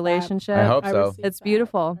with your receive that. relationship. I hope so. received It's that.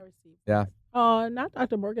 beautiful. I received Yeah. that. Oh, not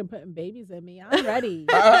Dr. Morgan putting babies in me. I'm ready.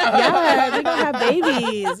 Yeah, we're going to have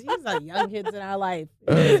babies. These are young kids in our life.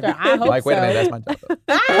 I hope Like, wait a so. minute, that's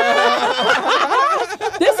my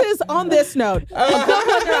job. This is on this note. A good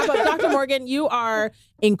pleasure, but Dr. Morgan, you are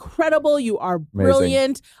incredible. You are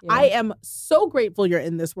brilliant. Yeah. I am so grateful you're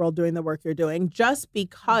in this world doing the work you're doing, just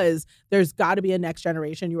because there's got to be a next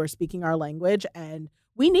generation. You are speaking our language, and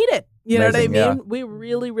we need it. You Amazing, know what I yeah. mean? We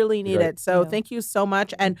really, really need Great. it. So Yeah. thank you so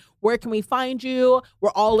much. And where can we find you? We're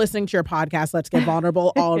all listening to your podcast, Let's Get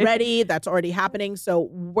Vulnerable, already. That's already happening. So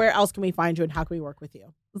where else can we find you, and how can we work with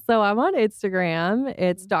you? So I'm on Instagram.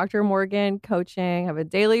 It's Dr. Morgan Coaching. I have a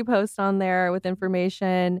daily post on there with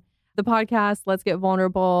information. The podcast, Let's Get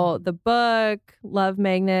Vulnerable. The book, Love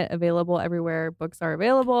Magnet, available everywhere books are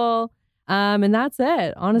available. And that's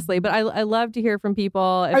it, honestly. But I love to hear from people.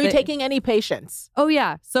 Are you taking any patients? Oh,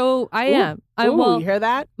 yeah. So I am. I Ooh, will. you hear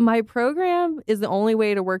that? My program is the only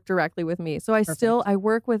way to work directly with me. So I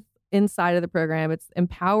work with inside of the program. It's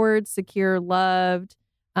empowered, secure, loved.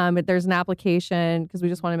 There's an application because we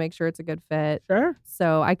just want to make sure it's a good fit. Sure.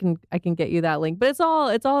 So I can get you that link. But it's all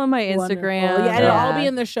on my Instagram. Wonderful. Yeah, and it'll all be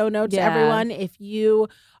in the show notes, Yeah. everyone. If you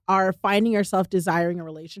are finding yourself desiring a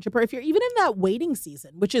relationship, or if you're even in that waiting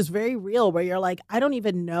season, which is very real, where you're like, I don't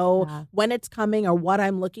even know Yeah. when it's coming or what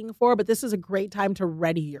I'm looking for, but this is a great time to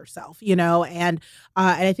ready yourself, you know? And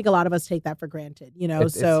I think a lot of us take that for granted, you know? It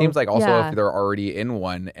seems like also Yeah. if they're already in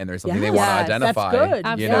one and there's something they Yes. want to Yes. identify.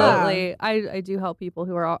 That's good. You know? Absolutely. I do help people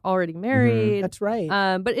who are already married. That's right.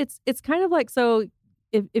 But it's kind of like, so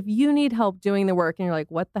if you need help doing the work and you're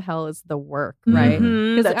like, what the hell is the work, right?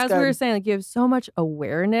 Mhm. Because That's as we were good. saying, like, you have so much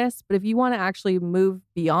awareness, but if you want to actually move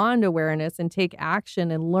beyond awareness and take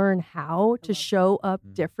action and learn how to show up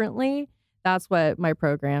differently, that's what my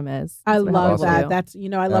program is. I That's what love helps that. you. That's,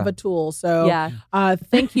 I love Yeah. a tool. So Yeah.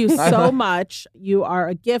 thank you so much. You are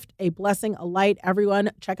a gift, a blessing, a light. Everyone,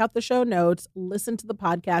 check out the show notes, listen to the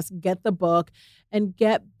podcast, get the book, and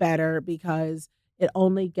get better, because it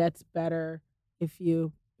only gets better if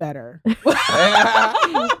you better.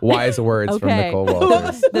 Wise words from Okay. Nicole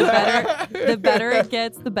Walters. The better it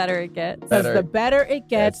gets, the better it gets. Because the better it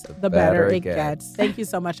gets, Yes, the better it gets. Thank you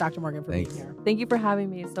so much, Dr. Morgan, for Thanks. being here. Thank you for having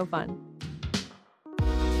me. It's so fun.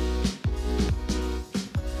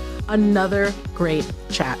 Another great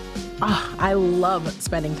chat. I love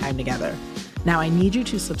spending time together. Now I need you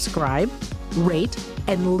to subscribe, rate,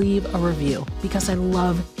 and leave a review, because I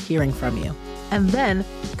love hearing from you. And then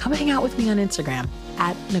come hang out with me on Instagram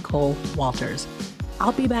at Nicole Walters.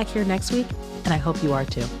 I'll be back here next week, and I hope you are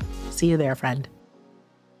too. See you there, friend.